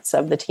smarts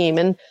of the team.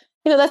 And,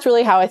 that's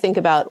really how I think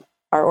about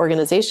our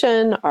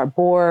organization, our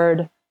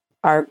board,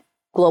 our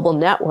global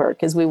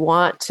network, is we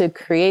want to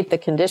create the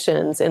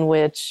conditions in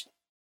which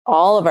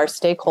all of our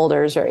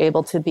stakeholders are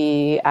able to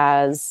be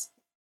as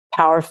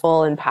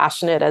powerful and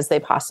passionate as they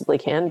possibly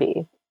can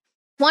be.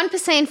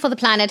 1% for the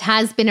Planet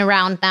has been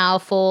around now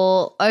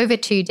for over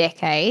 2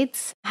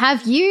 decades.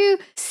 Have you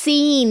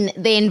seen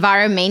the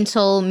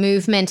environmental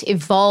movement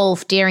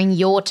evolve during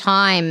your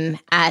time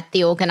at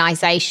the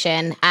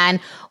organization?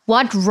 And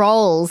what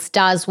roles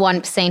does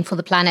 1% for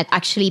the planet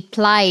actually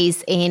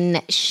plays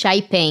in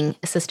shaping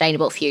a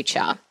sustainable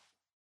future?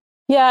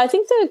 Yeah, I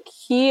think the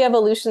key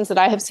evolutions that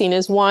I have seen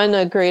is one,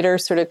 a greater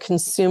sort of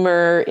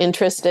consumer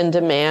interest and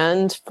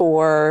demand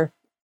for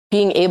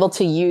being able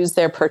to use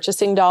their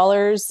purchasing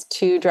dollars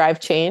to drive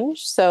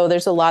change. So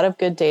there's a lot of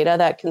good data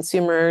that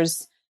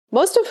consumers,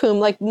 most of whom,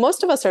 like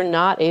most of us are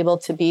not able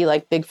to be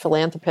like big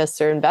philanthropists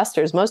or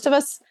investors. Most of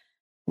us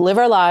live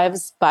our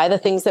lives, buy the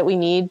things that we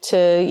need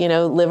to,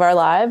 live our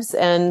lives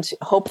and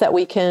hope that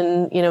we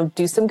can,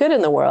 do some good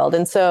in the world.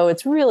 And so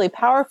it's really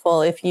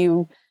powerful if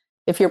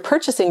your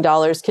purchasing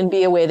dollars can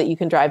be a way that you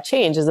can drive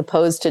change as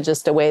opposed to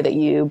just a way that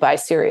you buy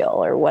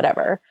cereal or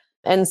whatever.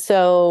 And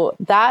so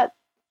that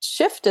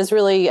shift has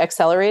really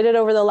accelerated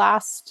over the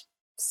last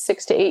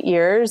 6 to 8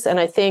 years. And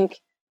I think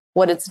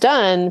what it's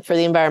done for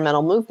the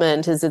environmental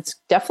movement is it's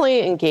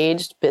definitely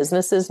engaged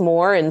businesses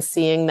more in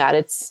seeing that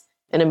it's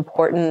an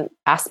important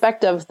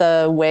aspect of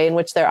the way in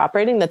which they're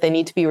operating, that they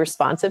need to be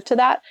responsive to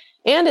that.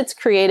 And it's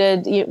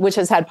created, which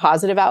has had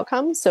positive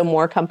outcomes. So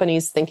more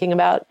companies thinking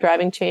about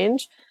driving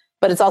change.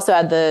 But it's also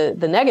had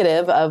the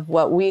negative of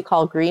what we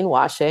call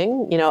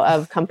greenwashing,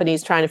 of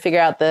companies trying to figure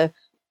out the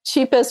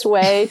cheapest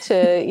way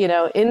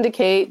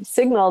to,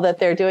 signal that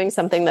they're doing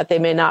something that they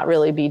may not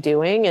really be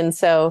doing. And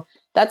so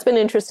that's been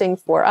interesting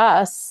for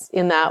us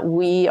in that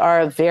we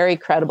are a very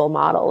credible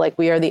model. Like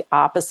we are the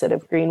opposite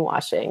of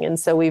greenwashing. And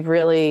so we've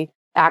really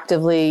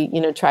actively,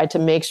 tried to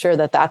make sure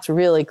that that's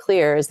really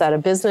clear, is that a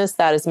business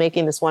that is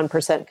making this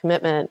 1%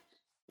 commitment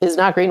is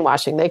not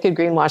greenwashing. They could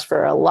greenwash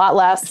for a lot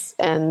less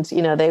and,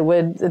 they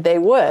would,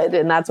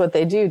 and that's what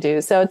they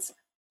do. So it's,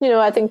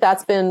 I think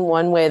that's been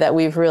one way that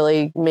we've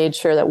really made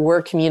sure that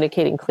we're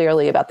communicating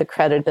clearly about the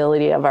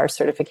credibility of our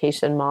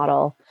certification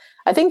model.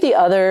 I think the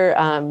other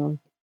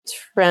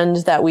trend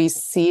that we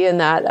see in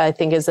that I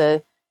think is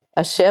a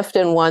shift,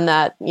 and one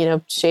that,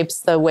 shapes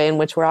the way in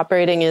which we're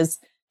operating, is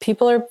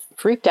people are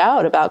freaked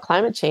out about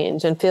climate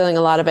change and feeling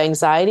a lot of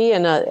anxiety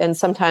and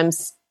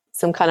sometimes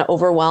some kind of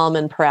overwhelm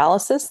and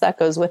paralysis that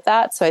goes with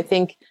that. So I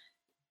think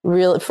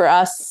really for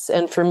us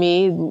and for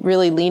me,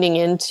 really leaning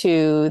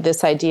into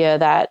this idea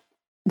that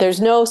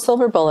there's no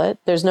silver bullet.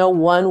 There's no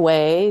one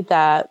way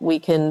that we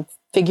can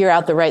figure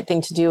out the right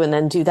thing to do and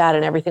then do that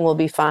and everything will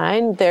be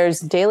fine. There's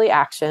daily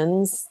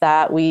actions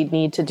that we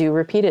need to do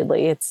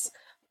repeatedly. It's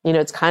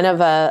kind of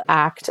an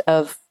act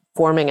of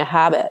forming a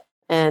habit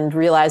and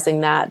realizing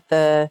that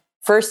the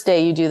first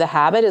day you do the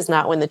habit is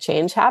not when the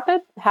change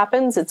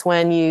happens. It's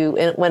when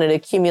it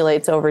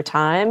accumulates over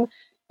time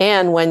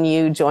and when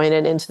you join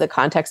it into the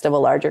context of a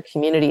larger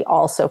community,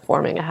 also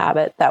forming a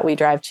habit that we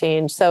drive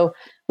change. So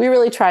we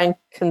really try and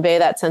convey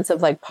that sense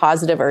of like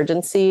positive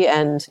urgency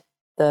and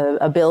the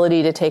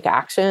ability to take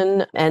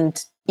action.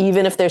 And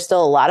even if there's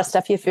still a lot of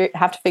stuff you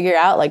have to figure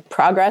out, like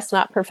progress,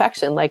 not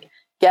perfection, like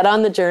get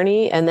on the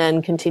journey and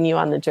then continue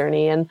on the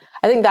journey. And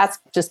I think that's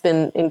just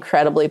been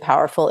incredibly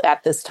powerful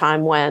at this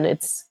time when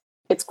it's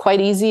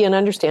quite easy and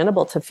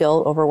understandable to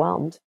feel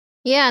overwhelmed.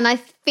 Yeah, and I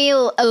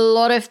feel a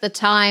lot of the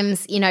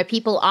times,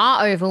 people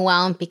are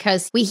overwhelmed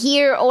because we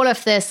hear all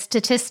of the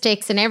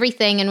statistics and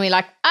everything and we're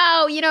like,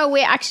 oh,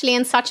 we're actually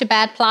in such a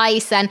bad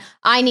place and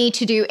I need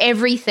to do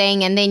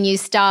everything. And then you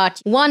start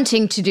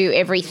wanting to do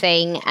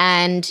everything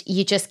and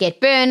you just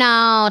get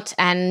burnout.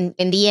 And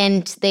in the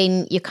end,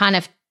 then you kind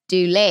of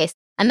do less.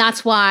 And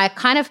that's why I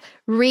kind of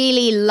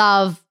really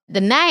love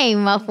the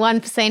name of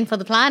 1% for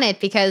the planet,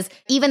 because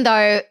even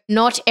though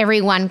not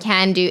everyone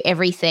can do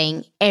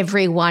everything,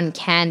 everyone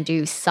can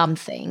do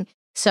something.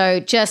 So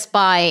just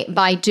by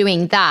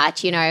doing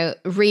that,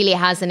 really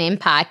has an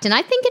impact. And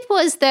I think it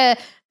was the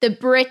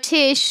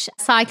British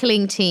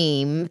cycling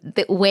team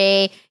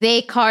where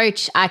their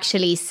coach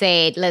actually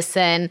said,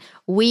 listen,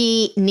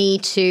 we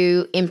need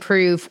to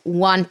improve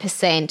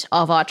 1%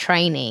 of our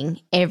training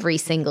every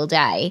single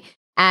day.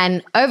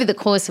 And over the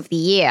course of the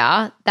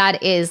year,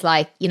 that is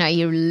like,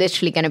 you're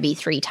literally going to be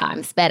 3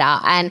 times better.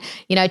 And,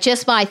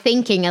 just by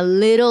thinking a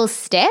little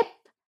step,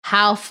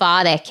 how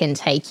far that can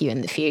take you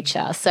in the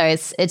future. So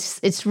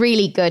it's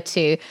really good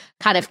to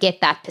kind of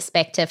get that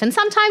perspective. And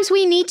sometimes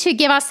we need to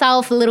give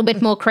ourselves a little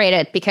bit more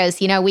credit because,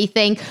 we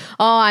think,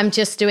 oh, I'm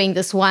just doing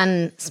this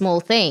one small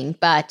thing.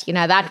 But,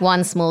 that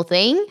one small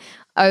thing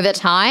over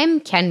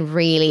time can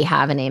really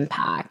have an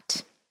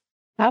impact.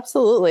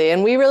 Absolutely.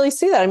 And we really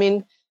see that. I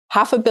mean,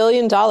 $500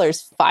 million,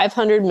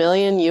 $500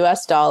 million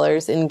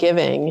US in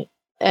giving.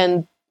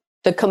 And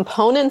the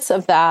components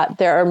of that,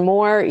 there are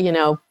more,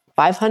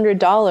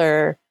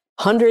 $500,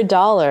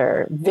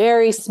 $100,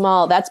 very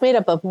small. That's made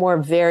up of more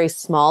very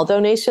small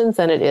donations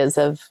than it is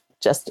of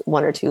just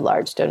 1 or 2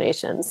 large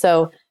donations.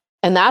 So,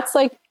 and that's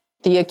like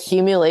the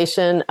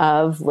accumulation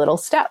of little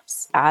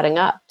steps adding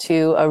up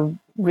to a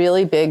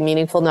really big,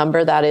 meaningful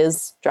number that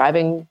is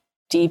driving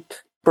deep,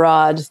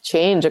 broad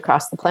change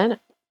across the planet.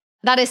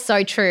 That is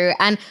so true.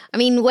 And I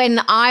mean,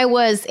 when I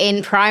was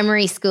in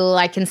primary school,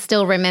 I can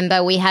still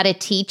remember we had a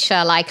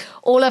teacher, like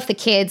all of the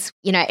kids,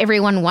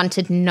 everyone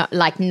wanted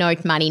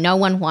note money. No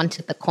one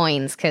wanted the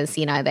coins because,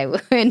 they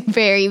weren't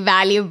very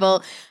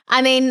valuable.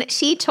 And then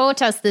she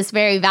taught us this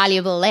very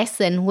valuable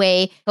lesson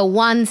where a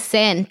 1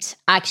 cent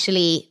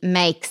actually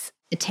makes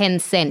a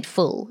 10-cent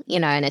full,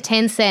 and a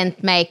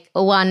 10-cent make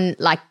a one,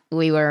 like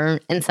we were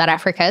in South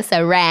Africa,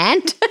 so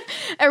rand,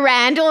 a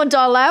rand or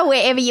dollar,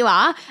 wherever you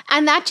are.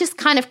 And that just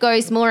kind of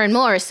goes more and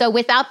more. So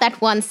without that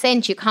 1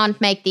 cent, you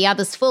can't make the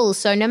others full.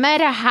 So no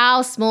matter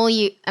how small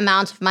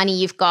amount of money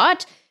you've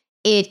got,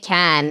 it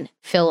can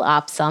fill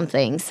up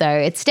something. So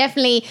it's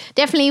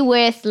definitely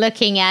worth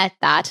looking at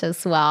that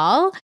as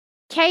well.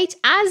 Kate,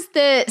 as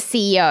the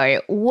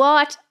CEO,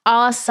 what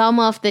are some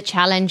of the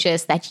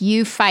challenges that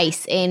you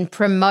face in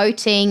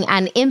promoting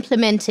and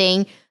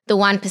implementing the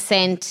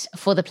 1%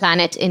 for the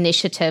Planet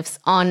initiatives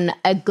on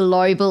a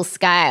global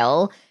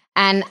scale?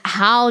 And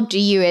how do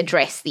you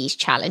address these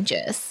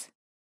challenges?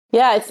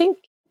 Yeah, I think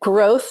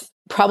growth,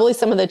 probably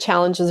some of the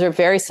challenges are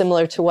very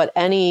similar to what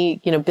any,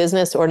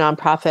 business or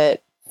nonprofit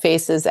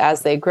faces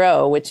as they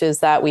grow, which is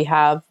that we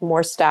have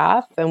more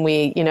staff and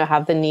we,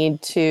 have the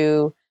need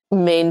to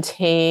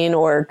maintain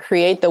or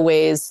create the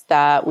ways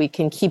that we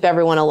can keep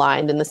everyone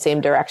aligned in the same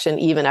direction,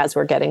 even as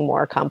we're getting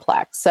more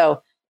complex.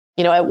 So,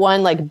 at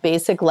one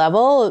basic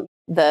level,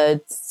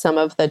 some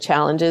of the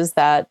challenges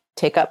that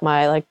take up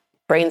my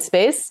brain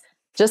space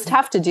just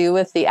have to do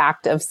with the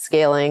act of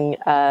scaling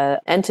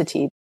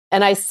entity.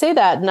 And I say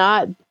that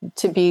not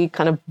to be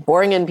kind of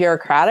boring and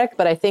bureaucratic,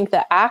 but I think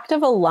the act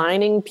of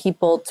aligning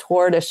people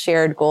toward a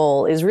shared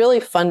goal is really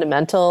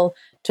fundamental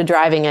to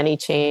driving any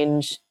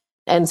change.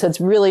 And so it's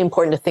really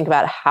important to think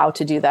about how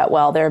to do that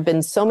well. There have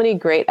been so many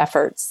great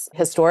efforts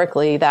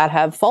historically that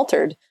have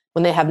faltered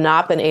when they have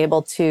not been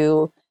able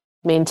to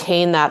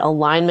maintain that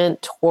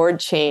alignment toward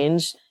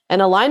change.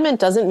 And alignment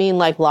doesn't mean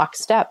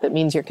lockstep. It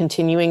means you're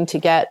continuing to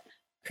get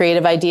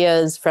creative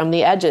ideas from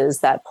the edges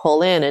that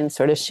pull in and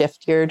sort of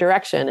shift your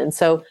direction. And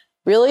so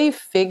really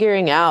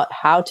figuring out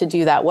how to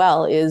do that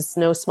well is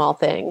no small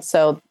thing.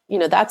 So,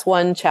 that's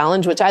one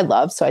challenge, which I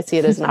love. So I see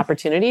it as an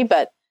opportunity,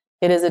 but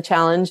it is a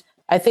challenge.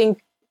 I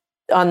think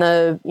on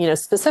the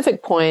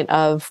specific point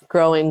of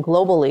growing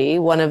globally,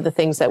 one of the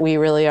things that we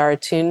really are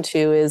attuned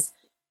to is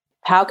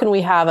how can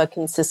we have a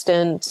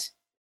consistent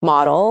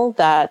model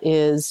that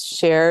is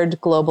shared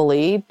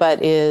globally,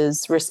 but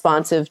is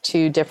responsive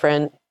to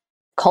different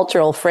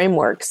cultural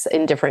frameworks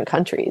in different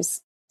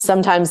countries.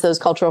 Sometimes those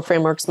cultural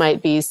frameworks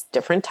might be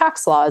different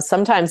tax laws.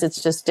 Sometimes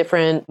it's just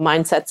different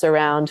mindsets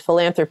around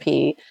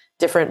philanthropy,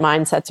 different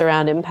mindsets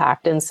around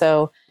impact. And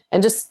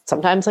just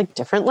sometimes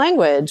different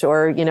language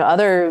or,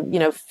 other,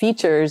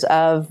 features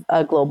of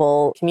a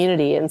global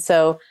community. And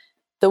so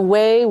the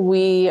way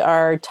we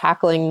are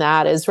tackling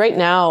that is right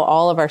now,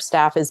 all of our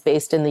staff is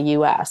based in the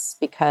US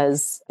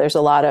because there's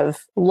a lot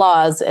of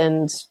laws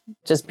and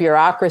just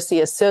bureaucracy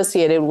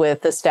associated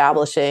with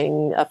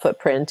establishing a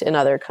footprint in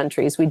other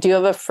countries. We do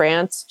have a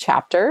France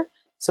chapter.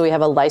 So we have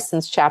a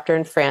licensed chapter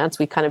in France.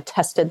 We kind of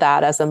tested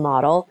that as a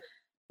model.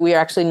 We are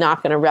actually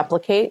not going to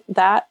replicate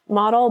that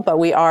model, but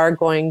we are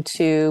going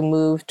to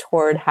move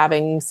toward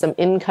having some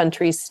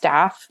in-country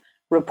staff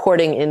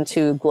reporting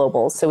into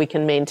global so we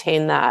can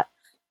maintain that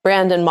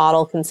brand and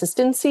model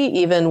consistency,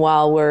 even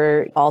while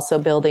we're also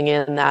building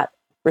in that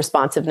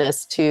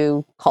responsiveness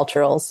to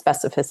cultural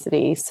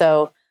specificity.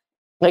 So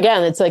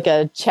again, it's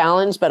a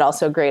challenge, but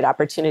also a great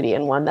opportunity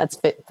and one that's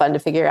fun to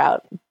figure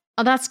out.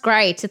 Oh, that's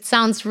great. It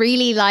sounds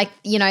really like,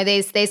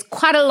 there's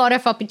quite a lot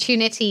of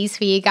opportunities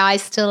for you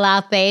guys still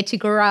out there to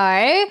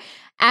grow.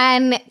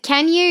 And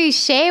can you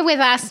share with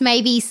us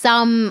maybe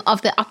some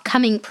of the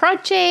upcoming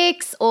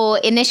projects or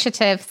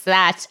initiatives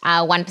that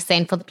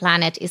 1% for the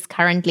Planet is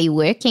currently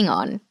working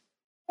on?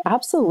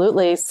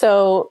 Absolutely.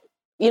 So,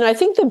 I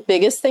think the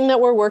biggest thing that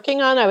we're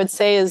working on, I would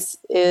say,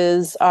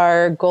 is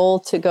our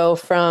goal to go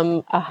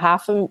from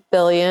 $500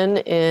 million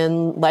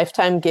in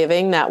lifetime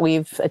giving that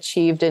we've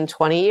achieved in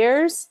 20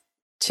 years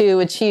to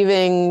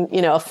achieving,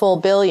 a full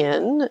 $1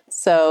 billion.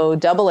 So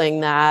doubling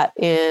that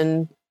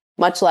in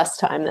much less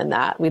time than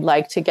that. We'd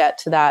like to get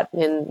to that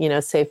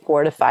in, say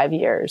 4 to 5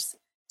 years.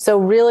 So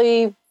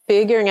really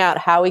figuring out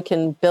how we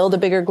can build a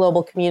bigger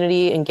global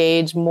community,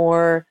 engage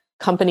more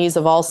companies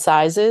of all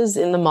sizes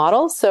in the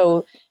model.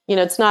 So,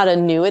 it's not a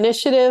new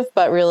initiative,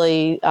 but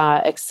really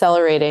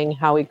accelerating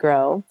how we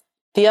grow.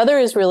 The other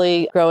is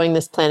really growing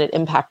this Planet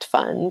Impact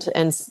Fund,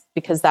 and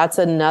because that's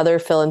another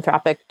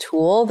philanthropic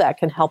tool that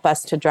can help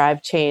us to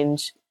drive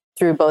change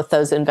through both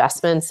those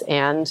investments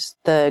and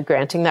the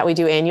granting that we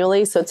do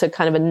annually. So it's a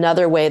kind of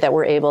another way that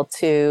we're able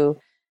to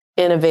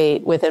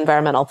innovate with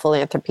environmental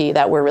philanthropy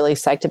that we're really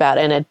psyched about,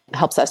 and it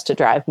helps us to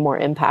drive more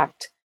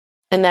impact.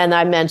 And then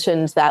I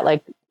mentioned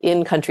that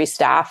in-country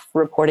staff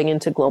reporting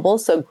into global.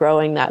 So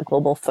growing that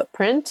global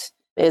footprint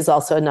is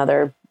also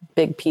another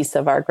big piece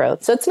of our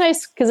growth. So it's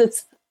nice because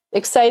it's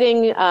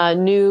exciting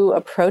new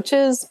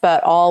approaches,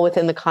 but all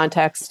within the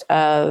context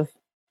of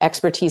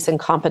expertise and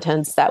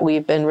competence that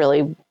we've been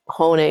really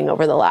honing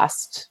over the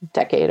last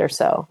decade or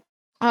so.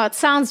 Oh, it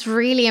sounds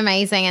really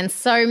amazing and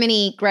so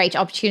many great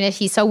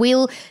opportunities. So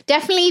we'll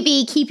definitely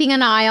be keeping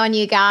an eye on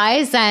you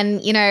guys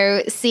and,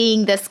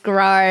 seeing this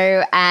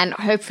grow, and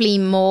hopefully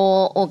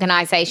more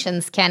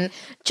organizations can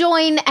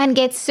join and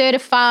get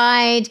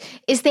certified.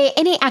 Is there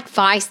any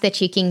advice that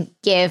you can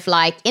give,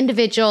 like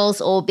individuals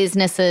or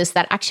businesses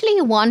that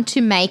actually want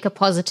to make a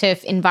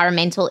positive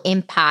environmental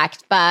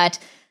impact, but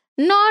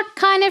not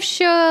kind of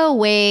sure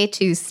where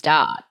to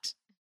start?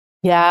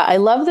 Yeah, I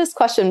love this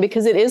question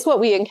because it is what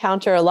we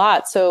encounter a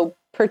lot. So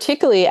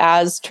particularly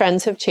as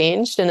trends have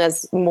changed and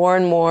as more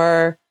and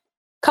more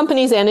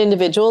companies and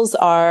individuals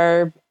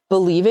are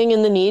believing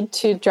in the need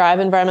to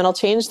drive environmental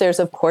change, there's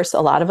of course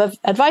a lot of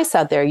advice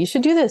out there. You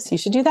should do this, you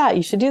should do that,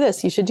 you should do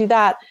this, you should do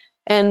that.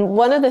 And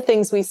one of the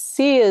things we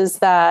see is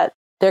that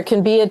there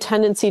can be a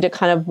tendency to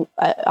kind of,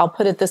 I'll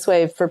put it this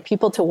way, for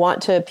people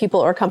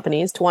or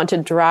companies to want to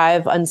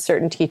drive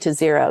uncertainty to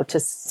zero,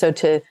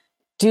 to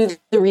do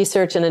the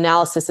research and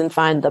analysis and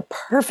find the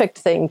perfect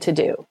thing to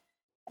do.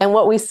 And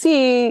what we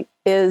see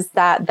is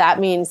that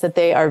means that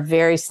they are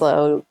very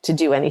slow to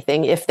do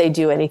anything, if they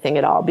do anything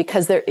at all,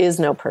 because there is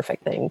no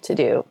perfect thing to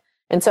do.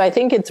 And so I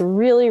think it's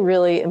really,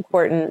 really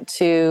important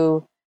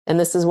to, and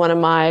this is one of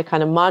my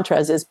kind of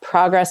mantras, is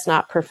progress,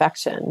 not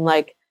perfection.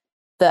 Like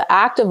the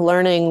act of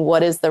learning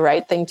what is the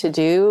right thing to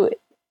do,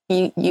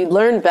 you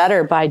learn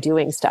better by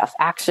doing stuff,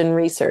 action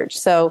research.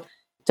 So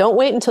don't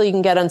wait until you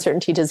can get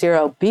uncertainty to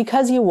zero,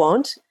 because you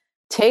won't.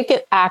 Take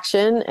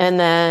action and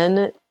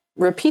then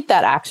repeat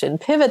that action,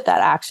 pivot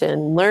that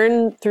action,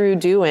 learn through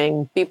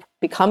doing,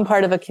 become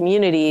part of a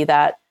community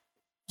that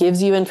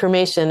gives you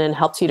information and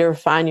helps you to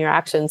refine your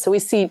actions. So we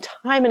see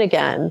time and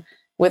again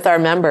with our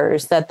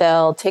members that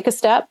they'll take a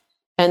step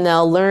and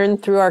they'll learn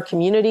through our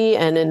community.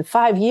 And in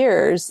 5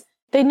 years,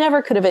 they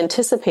never could have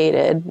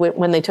anticipated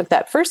when they took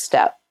that first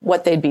step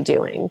what they'd be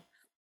doing.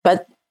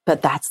 But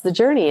that's the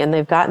journey, and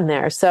they've gotten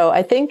there. So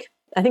I think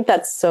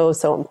that's so,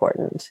 so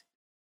important.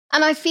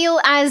 And I feel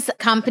as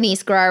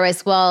companies grow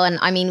as well, and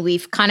I mean,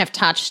 we've kind of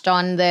touched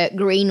on the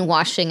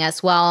greenwashing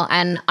as well.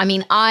 And I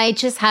mean, I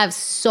just have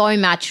so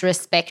much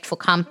respect for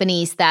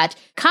companies that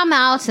come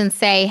out and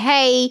say,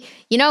 hey,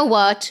 you know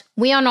what?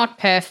 We are not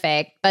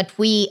perfect, but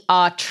we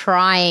are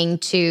trying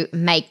to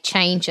make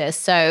changes.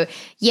 So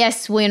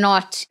yes, we're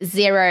not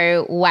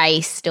zero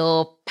waste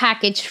or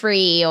package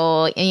free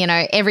or,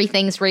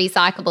 everything's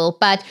recyclable,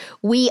 but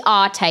we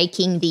are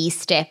taking these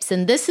steps,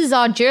 and this is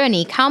our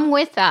journey. Come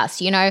with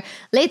us,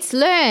 let's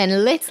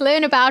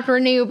learn about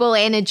renewable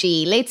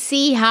energy. Let's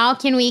see how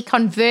can we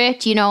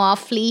convert, our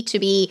fleet to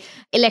be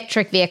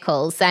electric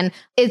vehicles. And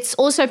it's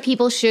also,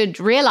 people should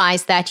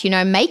realize that,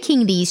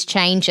 making these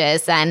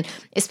changes, and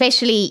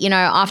especially,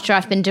 after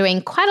I've been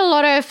doing quite a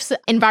lot of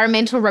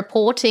environmental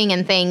reporting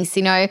and things,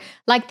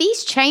 like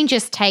these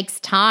changes takes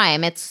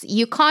time.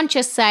 You can't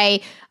just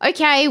say,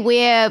 okay,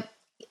 we're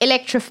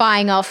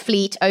electrifying our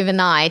fleet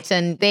overnight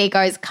and there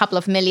goes a couple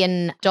of $1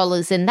 million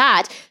in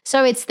that.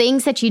 So it's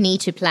things that you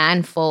need to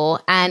plan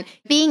for, and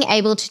being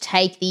able to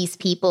take these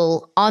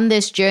people on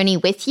this journey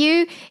with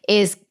you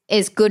is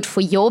good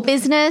for your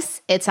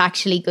business. It's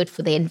actually good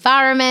for the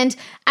environment,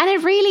 and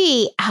it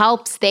really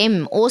helps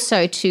them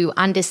also to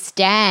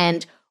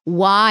understand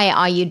why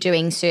are you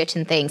doing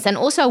certain things, and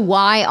also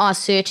why are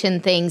certain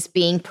things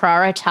being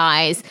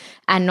prioritized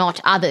and not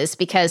others.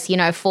 Because,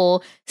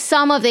 for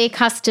some of their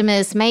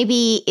customers,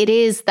 maybe it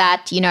is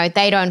that,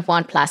 they don't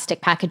want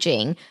plastic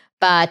packaging,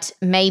 but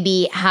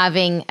maybe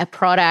having a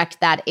product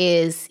that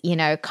is,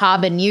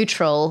 carbon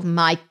neutral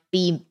might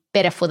be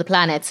better for the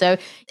planet. So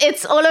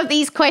it's all of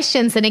these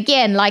questions. And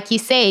again, like you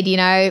said,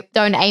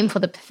 don't aim for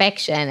the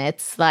perfection.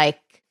 It's like,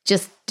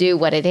 just do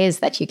what it is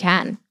that you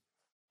can.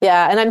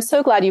 Yeah. And I'm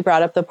so glad you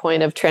brought up the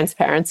point of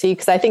transparency,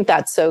 because I think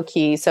that's so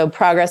key. So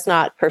progress,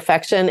 not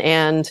perfection,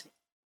 and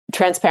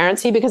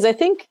transparency, because I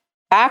think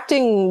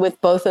acting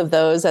with both of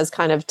those as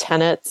kind of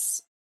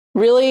tenets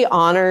really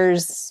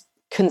honors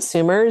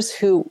consumers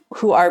who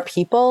are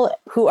people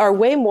who are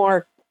way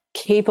more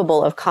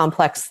capable of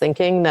complex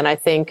thinking than I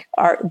think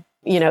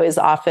is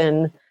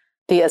often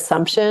the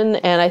assumption.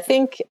 And I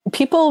think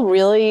people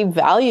really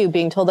value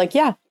being told, like,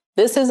 yeah,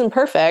 this isn't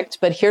perfect,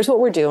 but here's what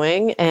we're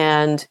doing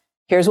and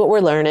here's what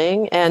we're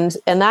learning. And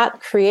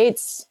that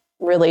creates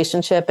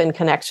relationship and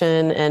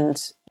connection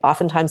and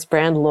oftentimes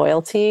brand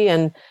loyalty.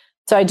 And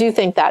so I do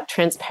think that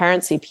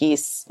transparency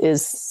piece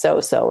is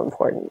so, so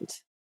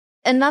important.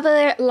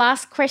 Another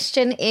last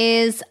question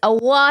is,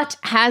 what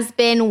has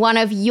been one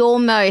of your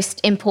most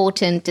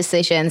important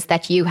decisions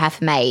that you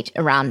have made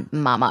around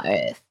Mama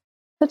Earth?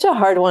 Such a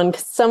hard one,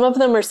 because some of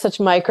them are such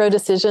micro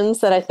decisions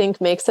that I think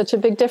make such a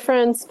big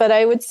difference. But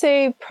I would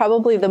say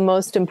probably the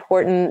most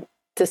important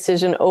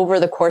decision over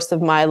the course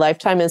of my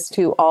lifetime is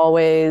to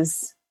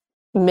always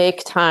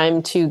make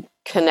time to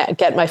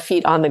get my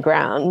feet on the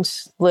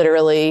ground,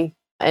 literally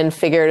and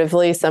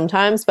figuratively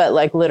sometimes, but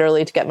like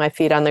literally to get my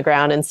feet on the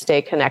ground and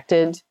stay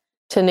connected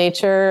to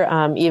nature,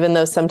 even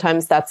though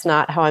sometimes that's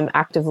not how I'm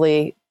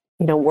actively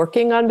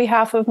working on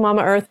behalf of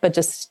Mama Earth, but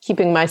just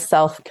keeping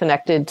myself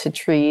connected to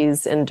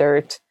trees and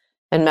dirt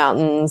and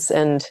mountains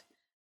and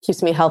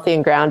keeps me healthy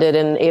and grounded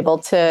and able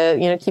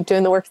to, keep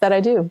doing the work that I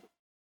do.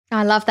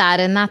 I love that.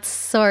 And that's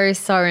so,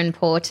 so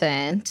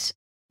important.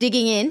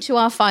 Digging into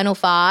our final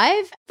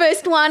 5.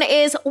 First one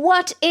is,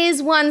 what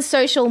is one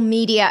social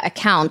media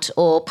account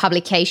or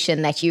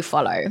publication that you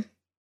follow?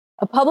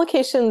 A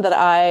publication that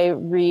I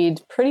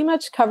read pretty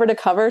much cover to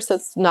cover, so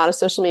it's not a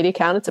social media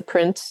account, it's a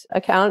print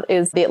account,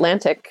 is The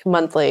Atlantic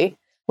Monthly,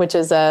 which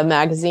is a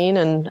magazine,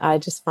 and I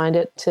just find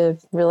it to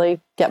really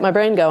get my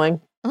brain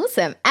going.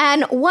 Awesome.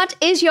 And what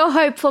is your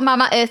hope for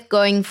Mama Earth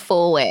going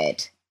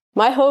forward?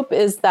 My hope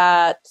is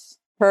that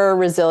her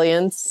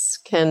resilience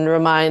can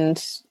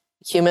remind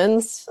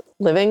humans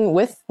living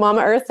with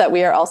Mama Earth that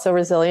we are also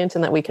resilient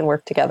and that we can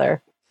work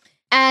together.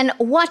 And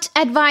what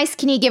advice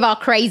can you give our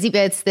crazy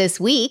birds this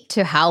week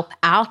to help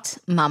out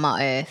Mama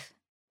Earth?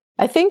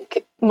 I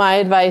think my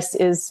advice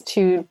is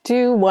to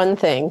do one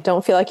thing.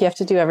 Don't feel like you have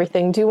to do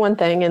everything. Do one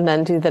thing and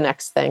then do the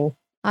next thing.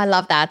 I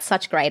love that.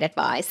 Such great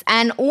advice.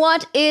 And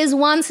what is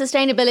one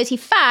sustainability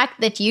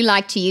fact that you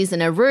like to use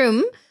in a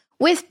room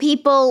with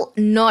people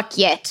not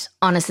yet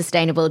on a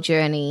sustainable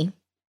journey?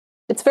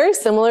 It's very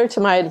similar to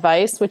my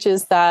advice, which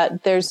is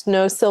that there's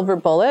no silver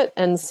bullet.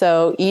 And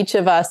so each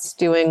of us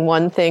doing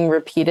one thing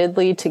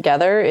repeatedly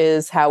together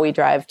is how we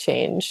drive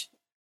change,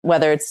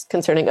 whether it's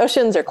concerning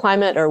oceans or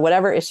climate or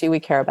whatever issue we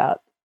care about.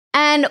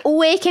 And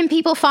where can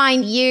people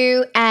find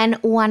you and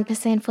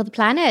 1% for the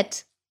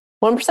Planet?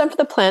 1% for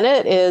the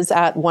Planet is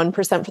at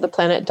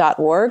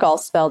 1%fortheplanet.org, all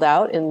spelled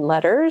out in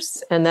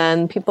letters. And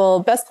then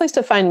best place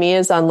to find me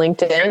is on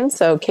LinkedIn.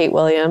 So Kate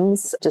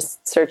Williams,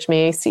 just search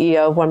me,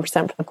 CEO of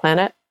 1% for the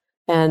Planet.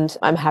 And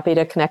I'm happy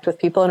to connect with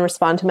people and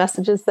respond to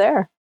messages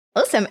there.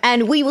 Awesome.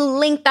 And we will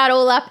link that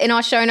all up in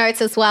our show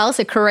notes as well.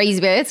 So Crazy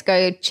Birds,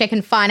 go check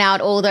and find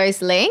out all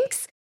those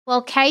links.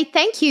 Well, Kate,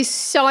 thank you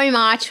so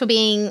much for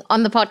being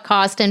on the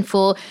podcast and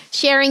for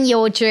sharing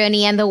your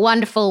journey and the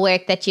wonderful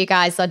work that you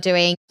guys are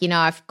doing.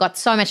 I've got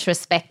so much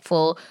respect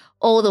for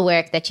all the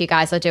work that you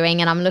guys are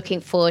doing, and I'm looking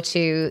forward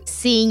to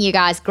seeing you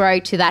guys grow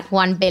to that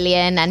 1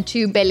 billion and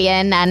 2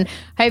 billion, and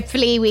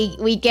hopefully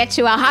we get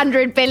to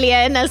 100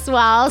 billion as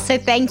well. So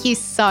thank you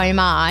so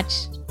much.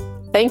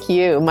 Thank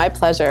you. My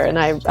pleasure. And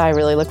I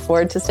really look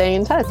forward to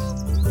staying in touch.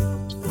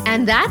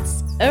 And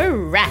that's a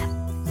wrap.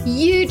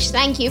 Huge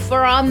thank you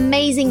for our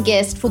amazing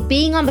guest for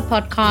being on the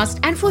podcast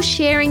and for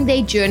sharing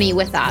their journey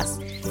with us.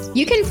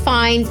 You can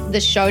find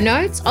the show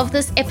notes of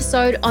this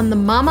episode on the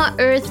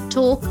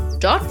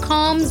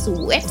mamaearthtalk.com's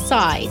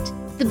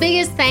website. The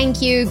biggest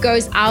thank you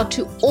goes out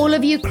to all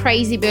of you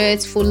crazy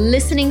birds for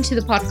listening to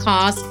the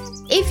podcast.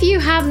 If you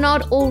have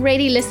not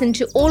already listened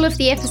to all of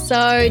the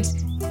episodes,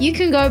 you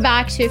can go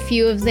back to a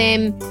few of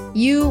them.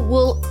 You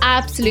will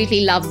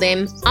absolutely love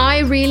them. I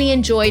really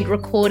enjoyed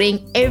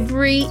recording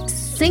every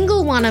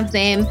single one of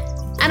them,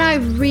 and I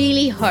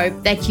really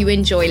hope that you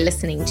enjoy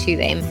listening to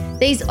them.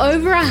 There's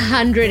over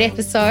 100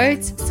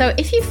 episodes, so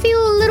if you feel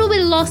a little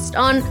bit lost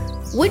on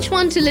which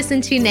one to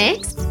listen to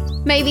next,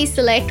 maybe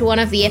select one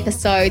of the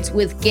episodes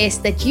with guests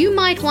that you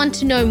might want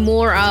to know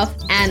more of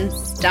and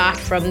start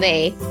from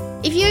there.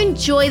 If you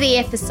enjoy the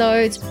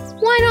episodes,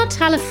 why not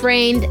tell a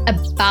friend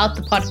about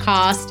the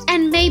podcast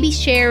and maybe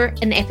share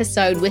an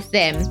episode with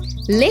them?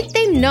 Let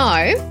them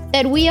know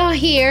that we are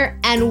here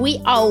and we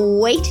are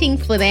waiting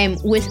for them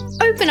with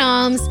open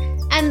arms,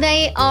 and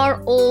they are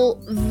all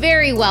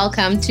very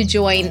welcome to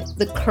join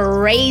the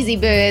Crazy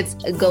Birds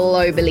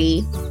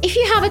globally. If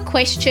you have a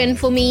question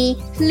for me,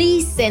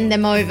 please send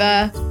them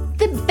over.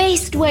 The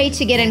best way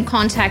to get in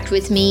contact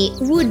with me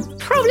would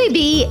probably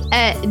be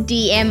a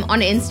DM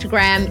on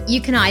Instagram.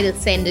 You can either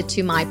send it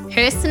to my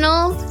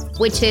personal,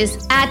 which is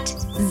at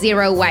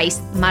Zero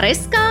Waste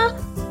Mariska,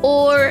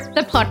 or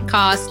the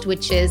podcast,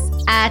 which is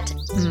at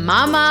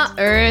Mama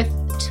Earth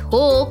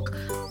Talk,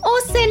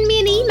 or send me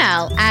an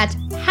email at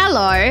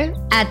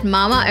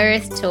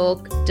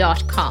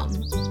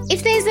hello@mamaearthtalk.com.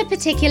 If there's a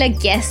particular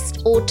guest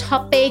or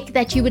topic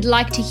that you would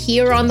like to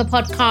hear on the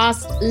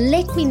podcast,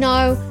 let me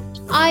know.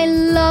 I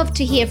love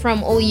to hear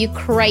from all you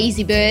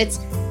crazy birds.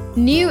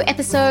 New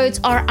episodes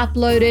are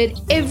uploaded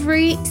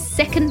every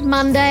second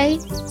Monday,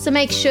 so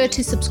make sure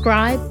to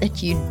subscribe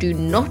that you do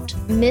not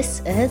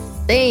miss a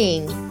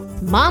thing.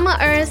 Mama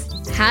Earth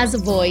has a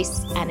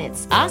voice, and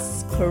it's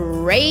us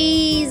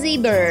crazy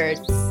birds.